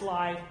best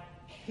life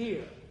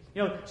here.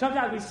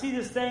 Sometimes we see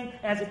this thing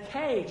as a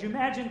cage. You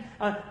imagine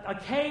a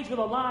cage with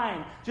a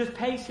lion just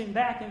pacing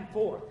back and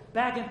forth,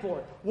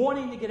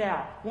 wanting to get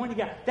out, wanting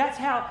to get out. That's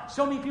how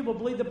so many people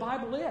believe the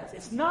Bible is.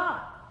 It's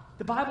not.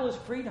 The Bible is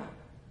freedom.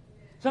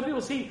 Some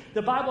people see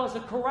the Bible as a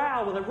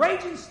corral with a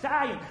raging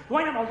stallion.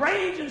 Dwayne, I'm a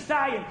raging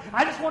stallion.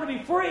 I just want to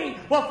be free.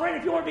 Well, friend,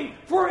 if you want to be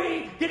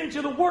free, get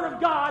into the Word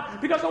of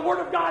God, because the Word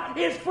of God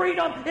is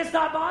freedom. It's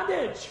not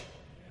bondage.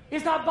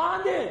 It's not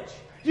bondage.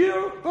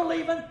 You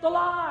believe in the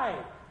lie.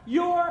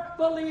 You're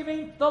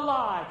believing the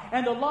lie.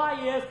 And the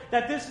lie is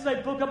that this is a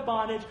book of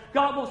bondage.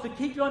 God wants to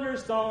keep you under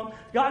his thumb.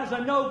 God is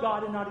a no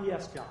God and not a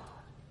yes God.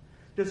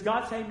 Does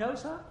God say no,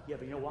 son? Yeah,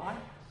 but you know why?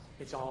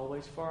 It's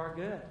always for our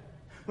good.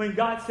 When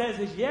God says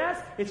his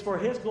yes, it's for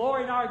his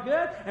glory and our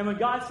good. And when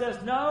God says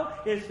no,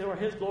 it's for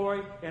his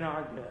glory and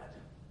our good.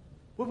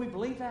 Would we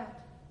believe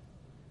that?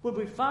 Would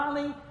we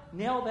finally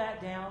nail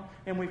that down,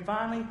 and we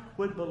finally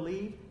would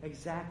believe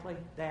exactly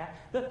that?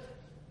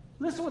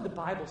 Listen to what the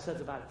Bible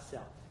says about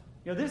itself.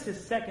 You know, this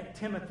is 2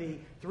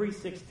 Timothy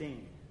 3:16.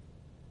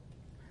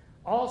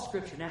 All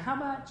Scripture. Now, how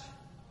much?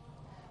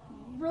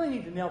 You really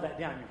need to nail that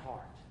down in your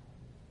heart.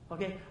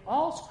 Okay?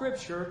 All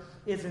Scripture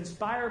is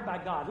inspired by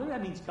God. What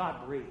that means?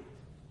 God breathed.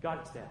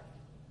 God itself.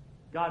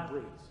 God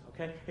breathes.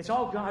 Okay? It's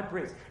all God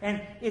breathes.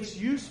 And it's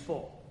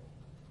useful.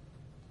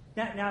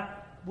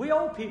 Now we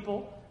old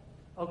people,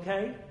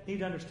 okay, need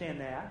to understand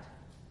that.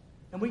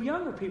 And we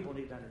younger people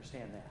need to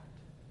understand that.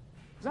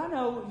 Because I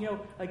know, you know,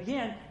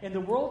 again, in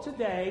the world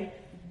today,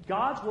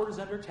 God's Word is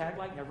under attack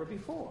like never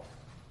before.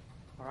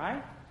 All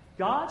right?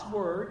 God's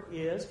Word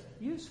is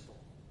useful.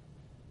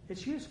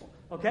 It's useful.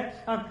 Okay?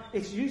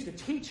 It's used to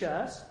teach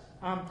us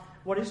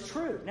what is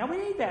true. Now, we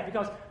need that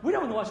because we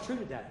don't know what's true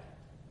today.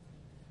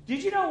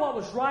 Did you know what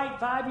was right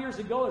 5 years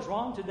ago is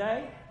wrong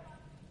today?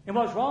 And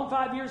what was wrong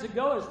 5 years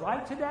ago is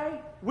right today?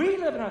 We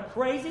live in a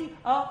crazy,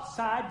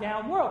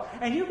 upside-down world.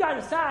 And you've got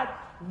to decide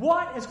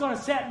what is going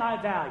to set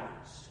my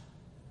values.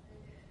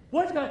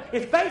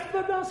 Is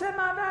Facebook going to set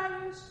my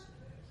values?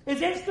 Is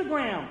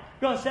Instagram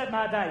going to set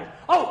my values?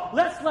 Oh,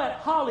 let's let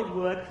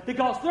Hollywood,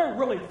 because they're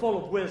really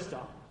full of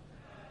wisdom.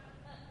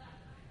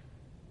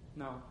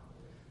 No.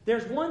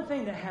 There's one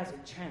thing that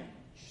hasn't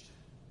changed.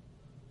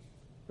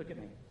 Look at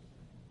me.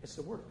 It's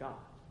the Word of God.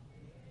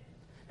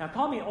 Now,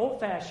 call me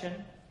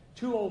old-fashioned,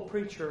 too old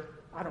preacher.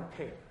 I don't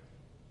care.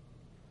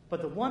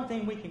 But the one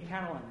thing we can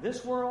count on in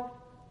this world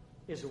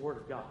is the Word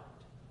of God.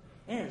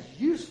 And it's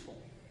useful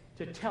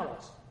to tell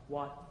us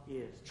what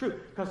is true.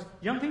 Because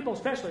young people,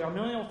 especially our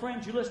millennial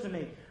friends, you listen to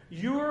me.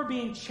 You're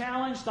being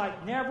challenged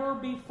like never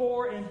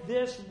before in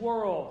this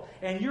world.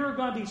 And you're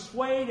going to be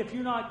swayed, if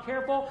you're not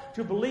careful,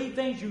 to believe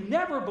things you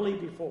never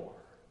believed before.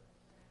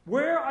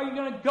 Where are you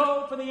going to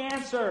go for the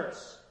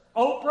answers?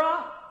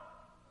 Oprah?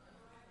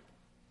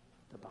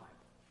 The Bible.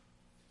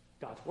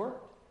 God's Word.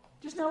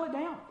 Just nail it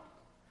down.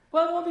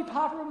 Well, I want to be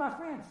popular with my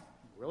friends.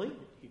 Really?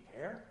 Do you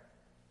care?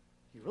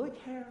 Do you really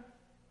care?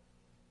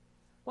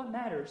 What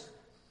matters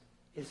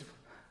is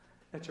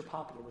that you're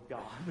popular with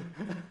God.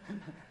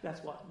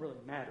 That's what really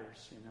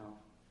matters, you know.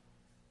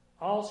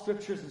 All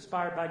Scripture is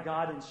inspired by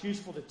God, and it's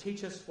useful to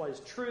teach us what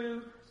is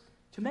true,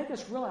 to make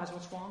us realize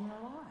what's wrong in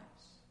our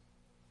lives.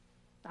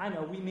 I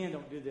know we men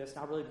don't do this,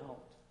 and I really don't.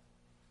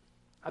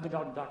 I've been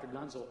talking to Dr.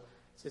 Gunzel,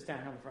 sits down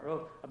here on the front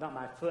row, about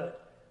my foot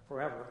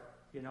forever,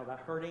 you know, about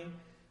hurting.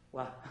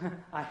 Well,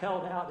 I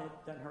held out, and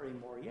it doesn't hurt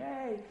anymore.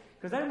 Yay!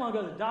 Because I didn't want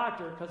to go to the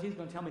doctor because he's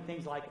going to tell me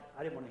things like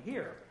I didn't want to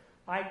hear.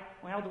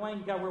 Well, Dwayne,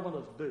 you got to wear one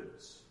of those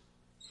boots.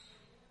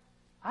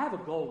 I have a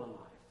goal in life.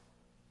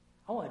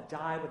 I want to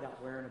die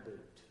without wearing a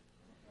boot.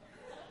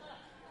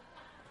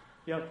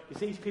 You know, you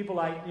see these people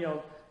like, you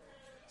know,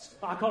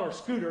 I call her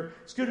Scooter.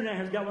 Scooter now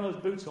has got one of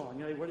those boots on.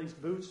 You know, they wear these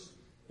boots.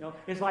 You know,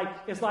 it's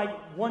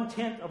like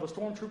 1/10 of a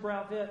stormtrooper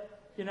outfit.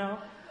 You know,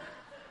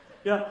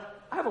 yeah.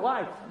 I have a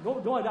life.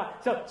 Don't die.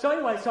 So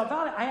anyway, so I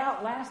found I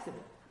outlasted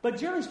it. But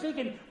generally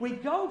speaking, we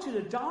go to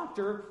the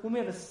doctor when we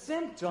have a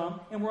symptom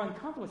and we're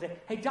uncomfortable. We say,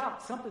 hey,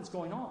 doc, something's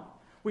going on.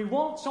 We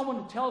want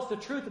someone to tell us the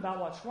truth about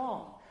what's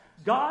wrong.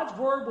 God's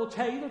Word will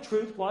tell you the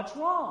truth, what's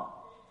wrong.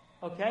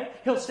 Okay?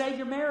 He'll save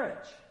your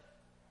marriage.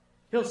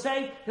 He'll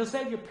save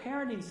your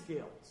parenting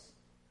skills.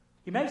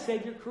 He may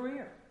save your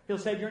career. He'll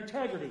save your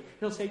integrity.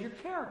 He'll save your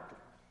character,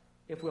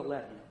 if we'll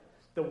let him.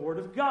 The Word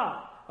of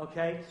God,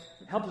 okay,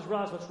 helps us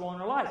realize what's wrong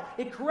in our lives.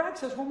 It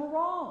corrects us when we're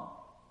wrong.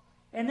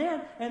 And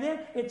then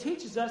it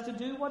teaches us to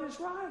do what is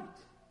right.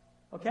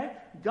 Okay?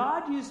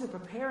 God uses to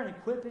prepare and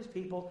equip his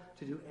people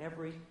to do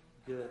every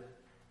good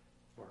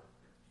work.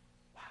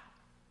 Wow.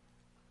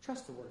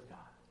 Trust the Word of God.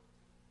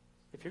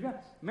 If you're going to,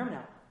 remember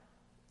now,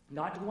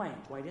 not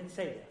Dwayne. Dwayne didn't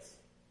say this.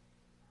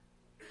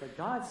 But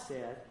God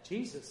said,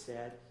 Jesus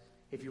said,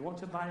 if you want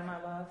to abide in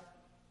my love,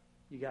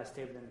 you got to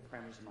stay within the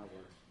parameters of my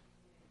Word.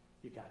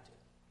 You got to.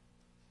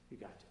 You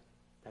got to.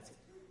 That's it.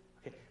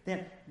 Okay,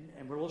 then,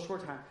 and we're a little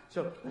short time,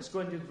 so let's go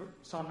ahead and do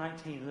Psalm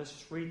 19, and let's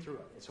just read through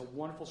it. It's a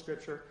wonderful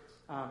scripture.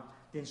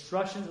 The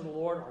instructions of the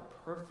Lord are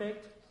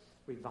perfect,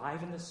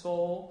 reviving the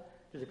soul.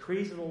 The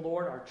decrees of the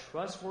Lord are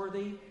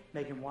trustworthy,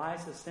 making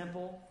wise the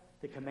simple.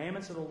 The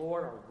commandments of the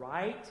Lord are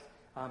right,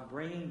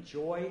 bringing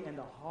joy in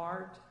the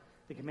heart.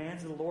 The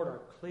commands of the Lord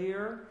are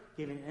clear,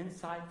 giving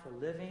insight for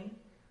living.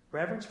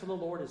 Reverence for the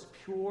Lord is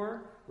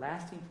pure,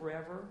 lasting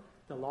forever.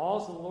 The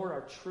laws of the Lord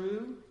are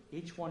true,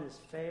 each one is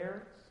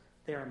fair.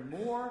 They are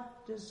more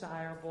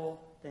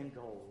desirable than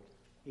gold,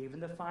 even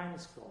the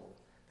finest gold.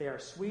 They are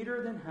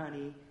sweeter than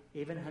honey,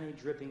 even honey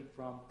dripping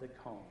from the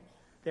comb.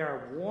 They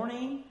are a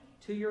warning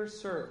to your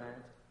servant,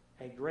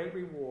 a great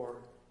reward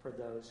for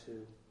those who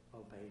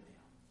obey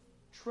them.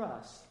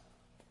 Trust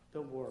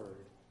the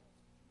word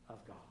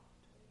of God.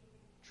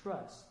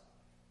 Trust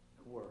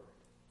the word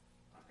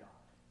of God.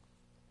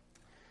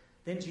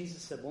 Then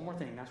Jesus said one more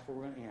thing. That's where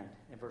we're going to end.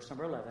 In verse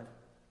number 11.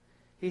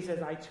 He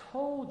says, I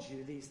told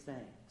you these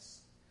things.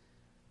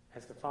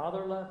 As the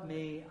Father loved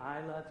me, I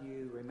love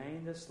you. Remain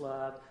in this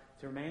love.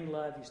 To remain in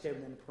love, you stay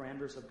within the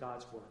parameters of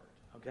God's word.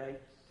 Okay?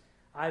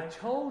 I've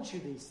told you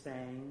these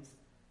things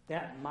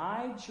that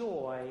my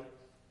joy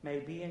may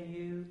be in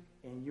you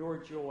and your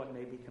joy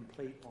may be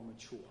complete or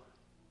mature.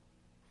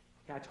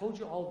 Okay, I told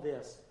you all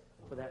this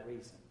for that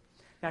reason.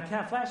 Now, can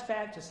I flash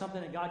back to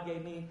something that God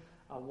gave me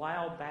a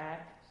while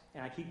back,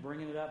 and I keep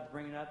bringing it up.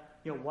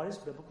 You know, what is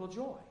biblical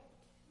joy?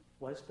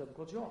 What is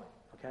biblical joy?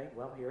 Okay,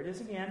 well, here it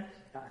is again.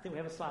 I think we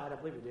have a slide. I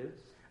believe we do.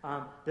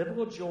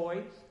 Biblical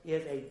joy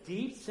is a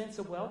deep sense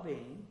of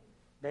well-being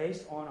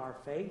based on our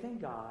faith in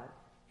God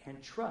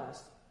and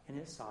trust in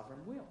His sovereign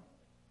will.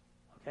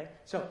 Okay,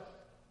 so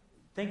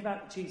think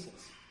about Jesus.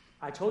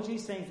 I told you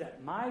these things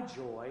that my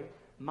joy,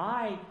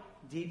 my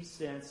deep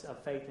sense of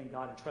faith in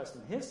God and trust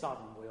in His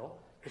sovereign will.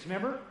 Because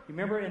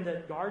remember in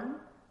the garden,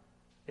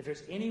 if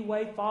there's any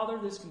way, Father,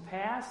 this can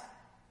pass,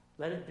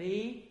 let it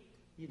be.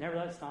 You never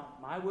let it's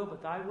not my will,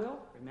 but thy will.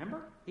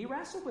 Remember? He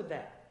wrestled with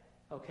that.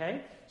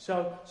 Okay?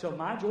 So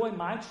my joy,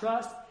 my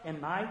trust,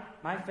 and my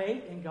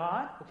faith in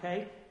God,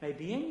 okay, may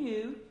be in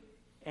you,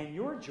 and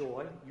your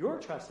joy, your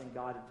trust in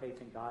God and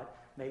faith in God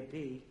may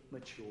be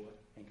mature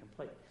and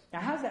complete.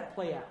 Now, how does that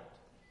play out?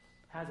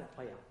 How does that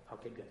play out?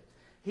 Okay, good.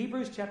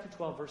 Hebrews chapter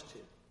 12, verse 2.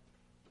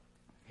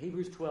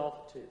 Hebrews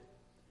 12, 2.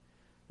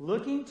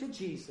 Looking to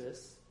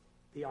Jesus,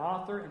 the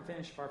author and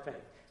finisher of our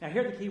faith. Now,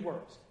 here are the key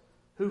words.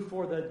 Who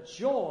for the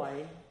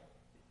joy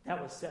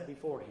that was set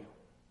before him.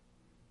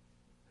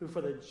 Who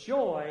for the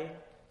joy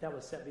that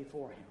was set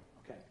before him.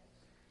 Okay.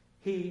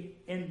 He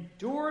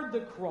endured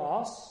the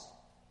cross.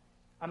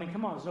 I mean,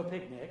 come on, there's no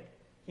picnic.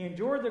 He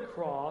endured the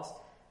cross,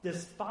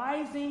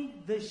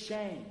 despising the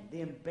shame,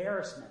 the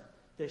embarrassment,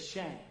 the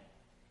shame.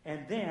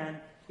 And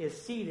then is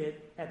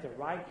seated at the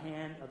right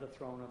hand of the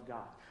throne of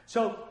God.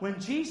 So when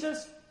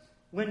Jesus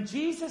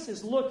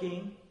is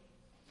looking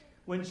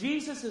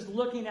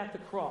at the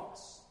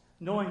cross,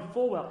 knowing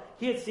full well,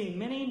 he had seen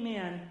many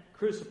men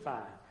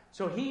crucified.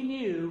 So he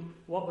knew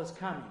what was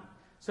coming.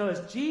 So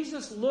as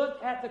Jesus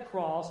looked at the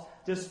cross,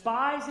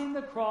 despising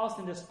the cross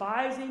and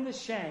despising the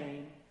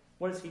shame,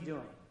 what is he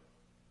doing?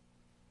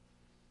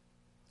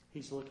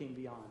 He's looking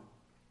beyond.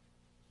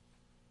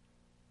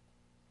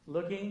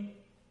 Looking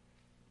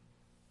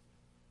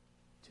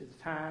to the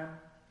time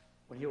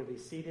when he will be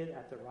seated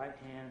at the right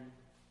hand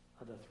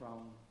of the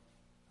throne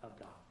of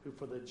God. Who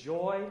for the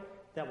joy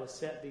that was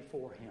set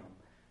before him.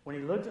 When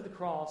he looked at the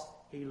cross,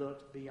 he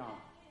looked beyond.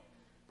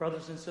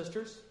 Brothers and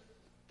sisters,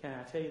 can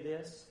I tell you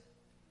this?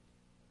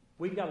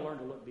 We've got to learn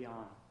to look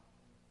beyond.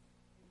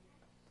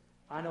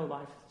 I know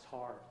life is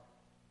hard.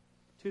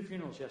 2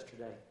 funerals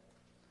yesterday.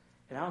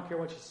 And I don't care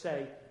what you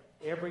say,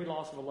 every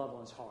loss of a loved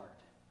one is hard.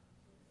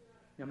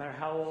 No matter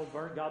how old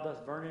God does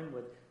Vernon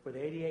with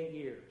 88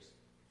 years,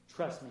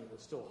 trust me, it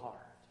was still hard.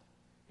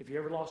 If you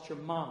ever lost your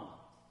mama,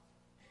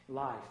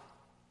 life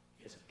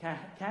is... Can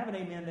I have an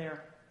amen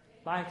there?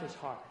 Life is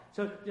hard.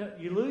 So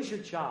you lose your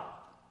job.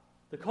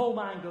 The coal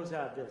mine goes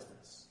out of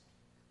business.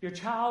 Your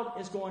child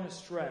is going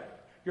astray.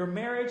 Your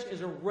marriage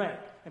is a wreck.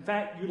 In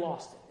fact, you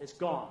lost it. It's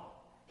gone.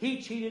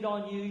 He cheated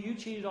on you. You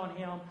cheated on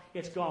him.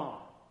 It's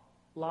gone.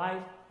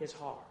 Life is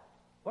hard.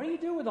 What do you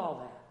do with all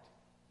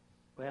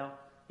that? Well,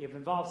 if it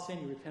involves sin,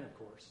 you repent, of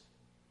course.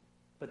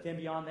 But then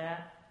beyond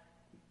that,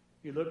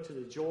 you look to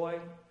the joy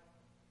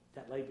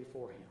that lay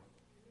before him.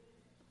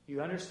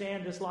 You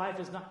understand this life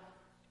is not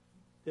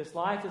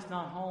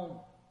home.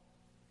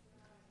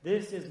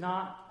 This is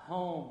not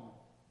home.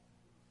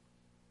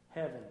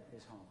 Heaven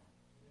is home.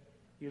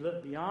 You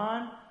look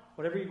beyond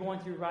whatever you're going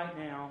through right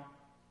now,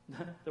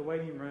 the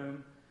waiting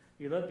room.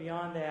 You look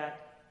beyond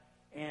that,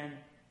 and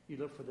you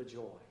look for the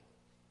joy.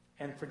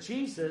 And for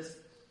Jesus,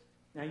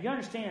 now you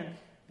understand,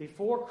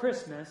 before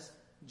Christmas,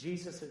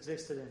 Jesus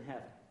existed in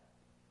heaven.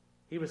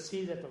 He was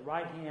seated at the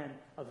right hand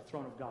of the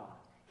throne of God.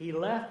 He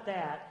left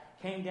that,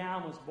 came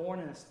down, was born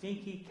in a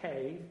stinky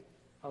cave,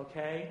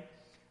 okay,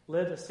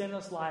 lived a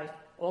sinless life,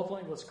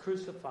 ultimately was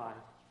crucified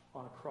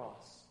on a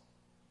cross,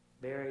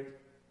 buried,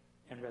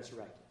 and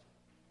resurrected.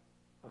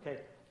 Okay,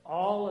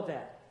 all of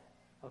that,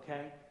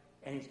 okay,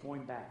 and he's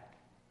going back.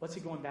 What's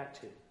he going back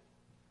to?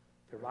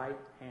 The right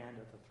hand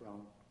of the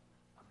throne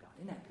of God.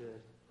 Isn't that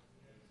good?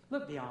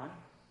 Look beyond.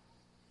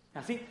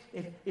 Now see,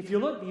 if you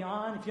look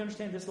beyond, if you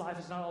understand this life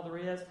is not all there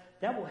is,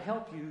 that will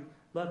help you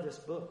love this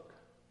book.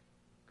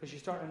 Because you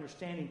start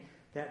understanding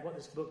that what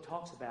this book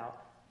talks about,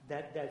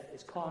 that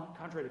is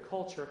contrary to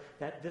culture,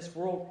 that this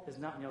world is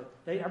not,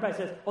 everybody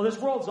says, oh, this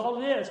world is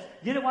all it is.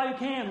 Get it while you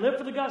can. Live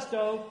for the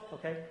gusto.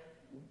 Okay?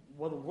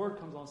 Well, the word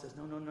comes on and says,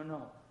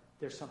 no.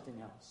 there's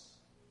something else.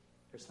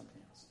 There's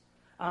something else.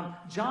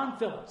 John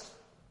Phillips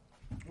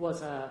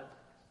was a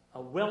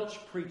Welsh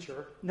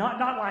preacher, not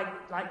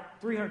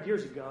like 300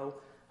 years ago.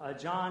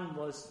 John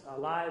was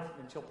alive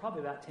until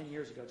probably about 10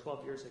 years ago,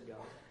 12 years ago.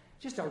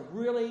 Just a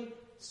really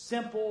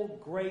simple,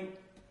 great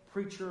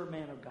preacher,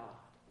 man of God.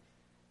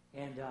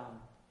 And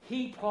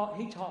he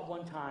taught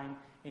one time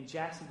in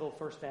Jacksonville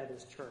First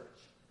Baptist Church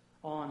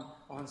on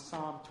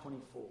Psalm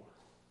 24.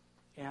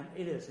 And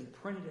it has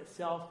imprinted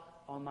itself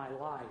on my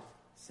life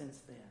since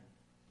then.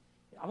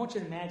 I want you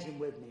to imagine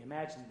with me.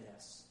 Imagine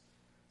this.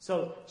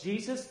 So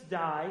Jesus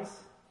dies.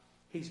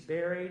 He's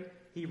buried.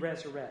 He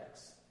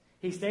resurrects.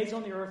 He stays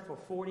on the earth for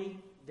 40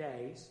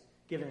 days,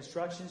 giving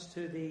instructions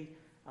to the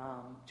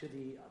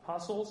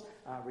apostles,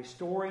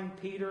 restoring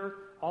Peter,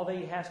 all that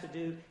he has to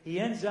do. He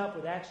ends up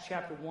with Acts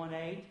chapter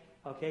 1:8.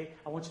 Okay,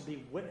 I want you to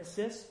be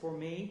witnesses for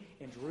me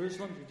in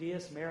Jerusalem, Judea,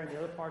 Samaria, and the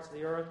other parts of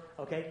the earth.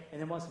 Okay,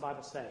 and then what's the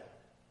Bible say?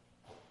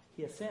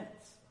 He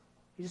ascends.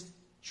 He just,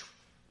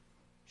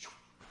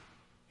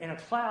 in a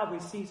cloud,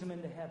 receives him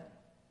into heaven.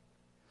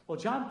 Well,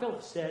 John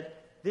Phillips said,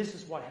 this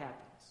is what happens.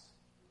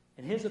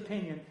 In his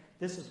opinion,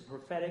 this is a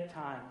prophetic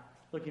time,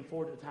 looking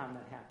forward to the time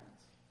that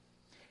happens.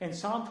 In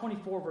Psalm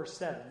 24, verse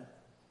 7,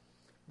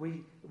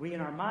 we in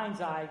our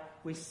mind's eye,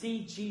 we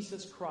see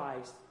Jesus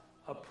Christ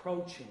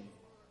approaching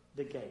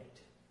the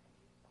gate.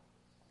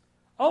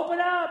 Open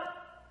up,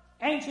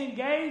 ancient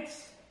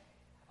gates.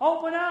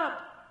 Open up,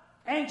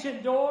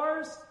 ancient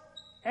doors,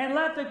 and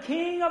let the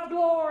King of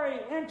glory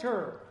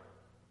enter.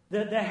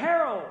 The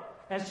herald,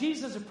 as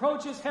Jesus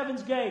approaches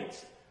heaven's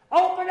gates.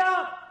 Open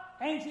up,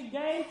 ancient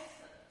gates.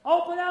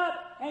 Open up,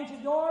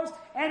 ancient doors,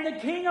 and the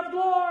King of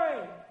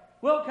glory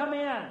will come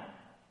in.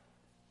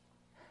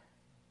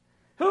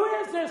 Who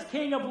is this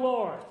King of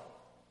glory?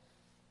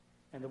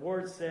 And the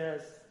word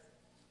says,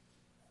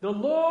 the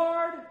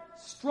Lord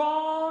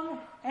strong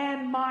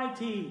and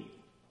mighty.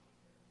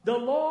 The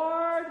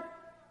Lord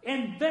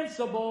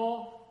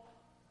invincible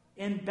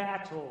in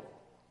battle.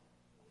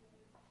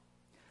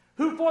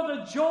 Who for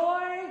the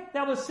joy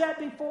that was set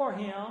before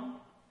him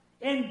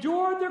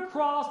endured the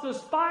cross,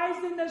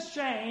 despising the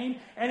shame,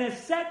 and is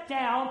set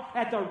down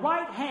at the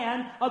right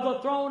hand of the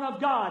throne of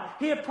God.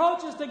 He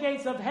approaches the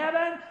gates of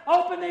heaven,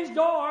 open these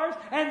doors,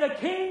 and the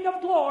King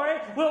of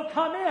glory will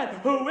come in.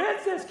 Who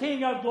is this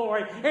King of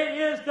glory? It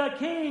is the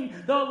King,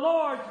 the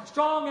Lord,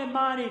 strong and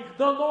mighty,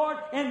 the Lord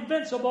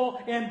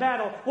invincible in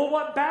battle. Well,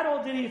 what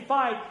battle did he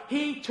fight?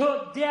 He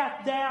took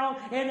death down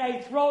in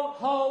a throat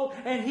hold,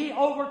 and he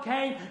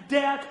overcame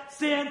death,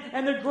 sin,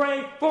 and the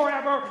grave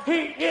forever.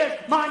 He is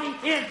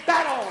mighty in battle.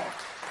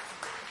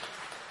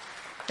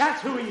 That's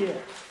who he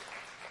is.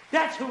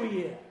 That's who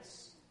he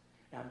is.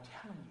 And I'm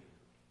telling you,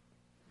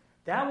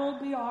 that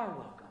won't be our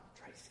welcome,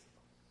 Tracy.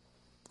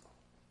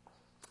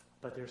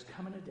 But there's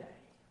coming a day,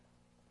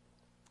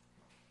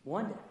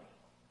 one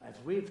day, as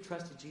we've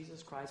trusted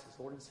Jesus Christ as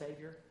Lord and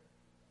Savior,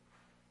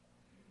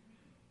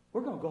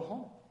 we're going to go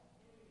home.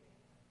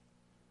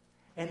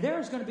 And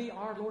there's going to be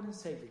our Lord and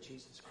Savior,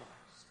 Jesus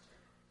Christ,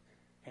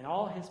 and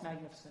all his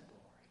magnificent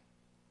glory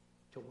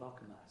to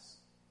welcome us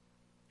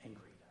and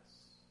greet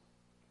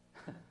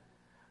us.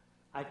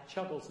 I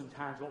chuckle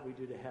sometimes what we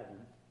do to heaven.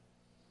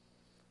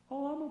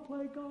 Oh, I'm going to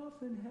play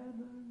golf in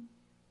heaven.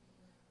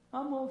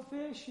 I'm going to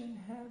fish in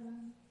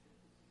heaven.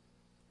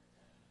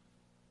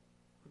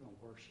 We're going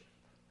to worship.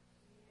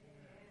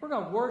 We're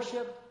going to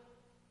worship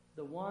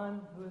the one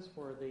who is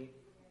worthy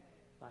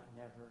like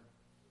never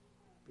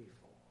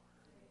before.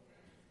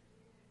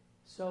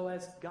 So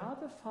as God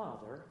the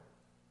Father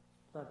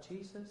loved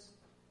Jesus,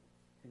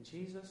 and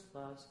Jesus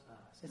loves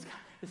us.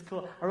 It's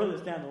cool. I wrote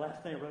this down, the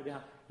last thing I wrote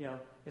down.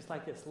 It's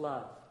like this,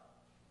 love.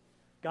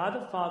 God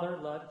the Father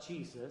loved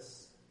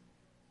Jesus.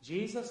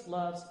 Jesus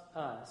loves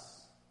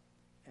us.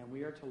 And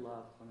we are to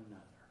love one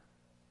another.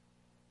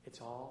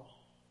 It's all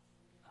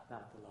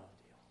about the love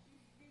deal.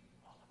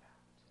 All about.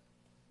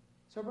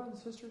 So, brothers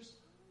and sisters,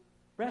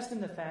 rest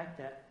in the fact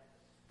that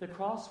the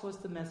cross was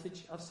the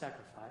message of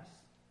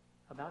sacrifice,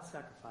 about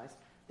sacrifice.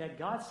 That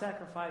God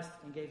sacrificed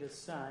and gave his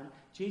son.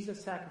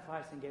 Jesus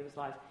sacrificed and gave his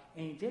life.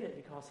 And he did it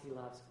because he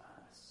loves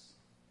us.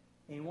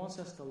 And he wants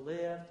us to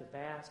live, to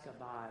bask,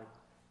 abide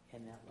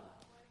in that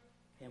love.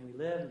 And we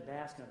live and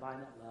bask and abide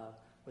in that love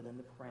within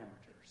the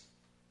parameters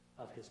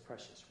of his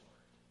precious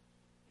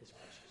word. His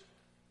precious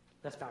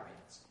word. Let's bow our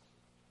heads.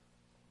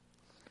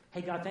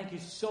 Hey, God, thank you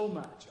so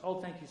much.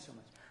 Oh, thank you so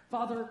much.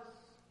 Father,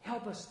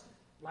 help us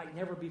like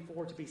never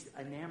before to be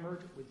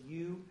enamored with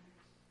you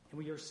and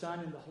with your Son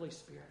and the Holy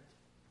Spirit.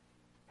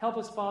 Help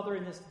us, Father,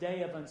 in this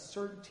day of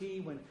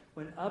uncertainty,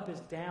 when up is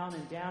down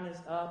and down is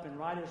up and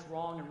right is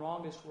wrong and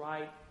wrong is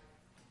right,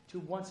 to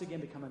once again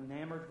become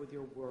enamored with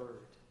your word.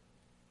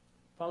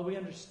 Father, we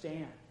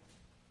understand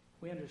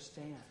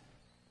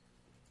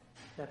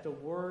that the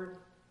word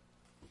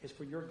is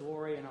for your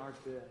glory and our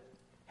good.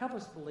 Help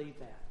us believe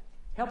that.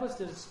 Help us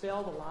to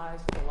dispel the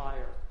lies of the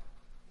liar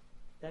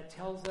that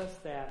tells us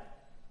that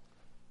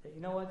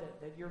you know what,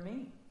 that you're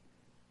mean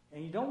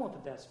and you don't want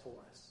the best for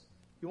us.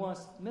 You want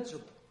us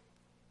miserable.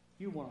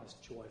 You want us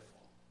joyful.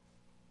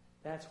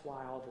 That's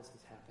why all this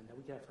has happened, that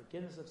we can have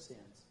forgiveness of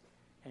sins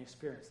and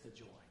experience the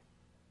joy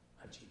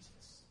of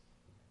Jesus.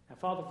 Now,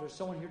 Father, if there's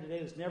someone here today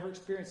who's never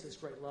experienced this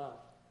great love,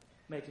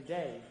 may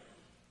today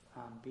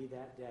be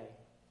that day.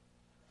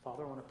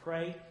 Father, I want to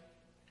pray.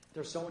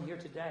 There's someone here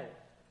today,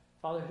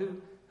 Father,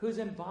 who's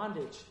in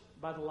bondage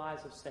by the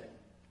lies of Satan.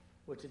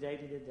 Would today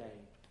be the day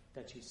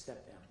that you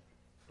set them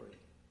free?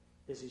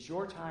 This is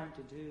your time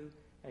to do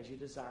as you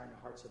desire in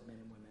the hearts of men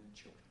and women and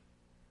children.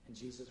 And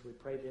Jesus, we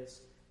pray this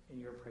in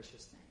your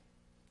precious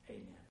name. Amen.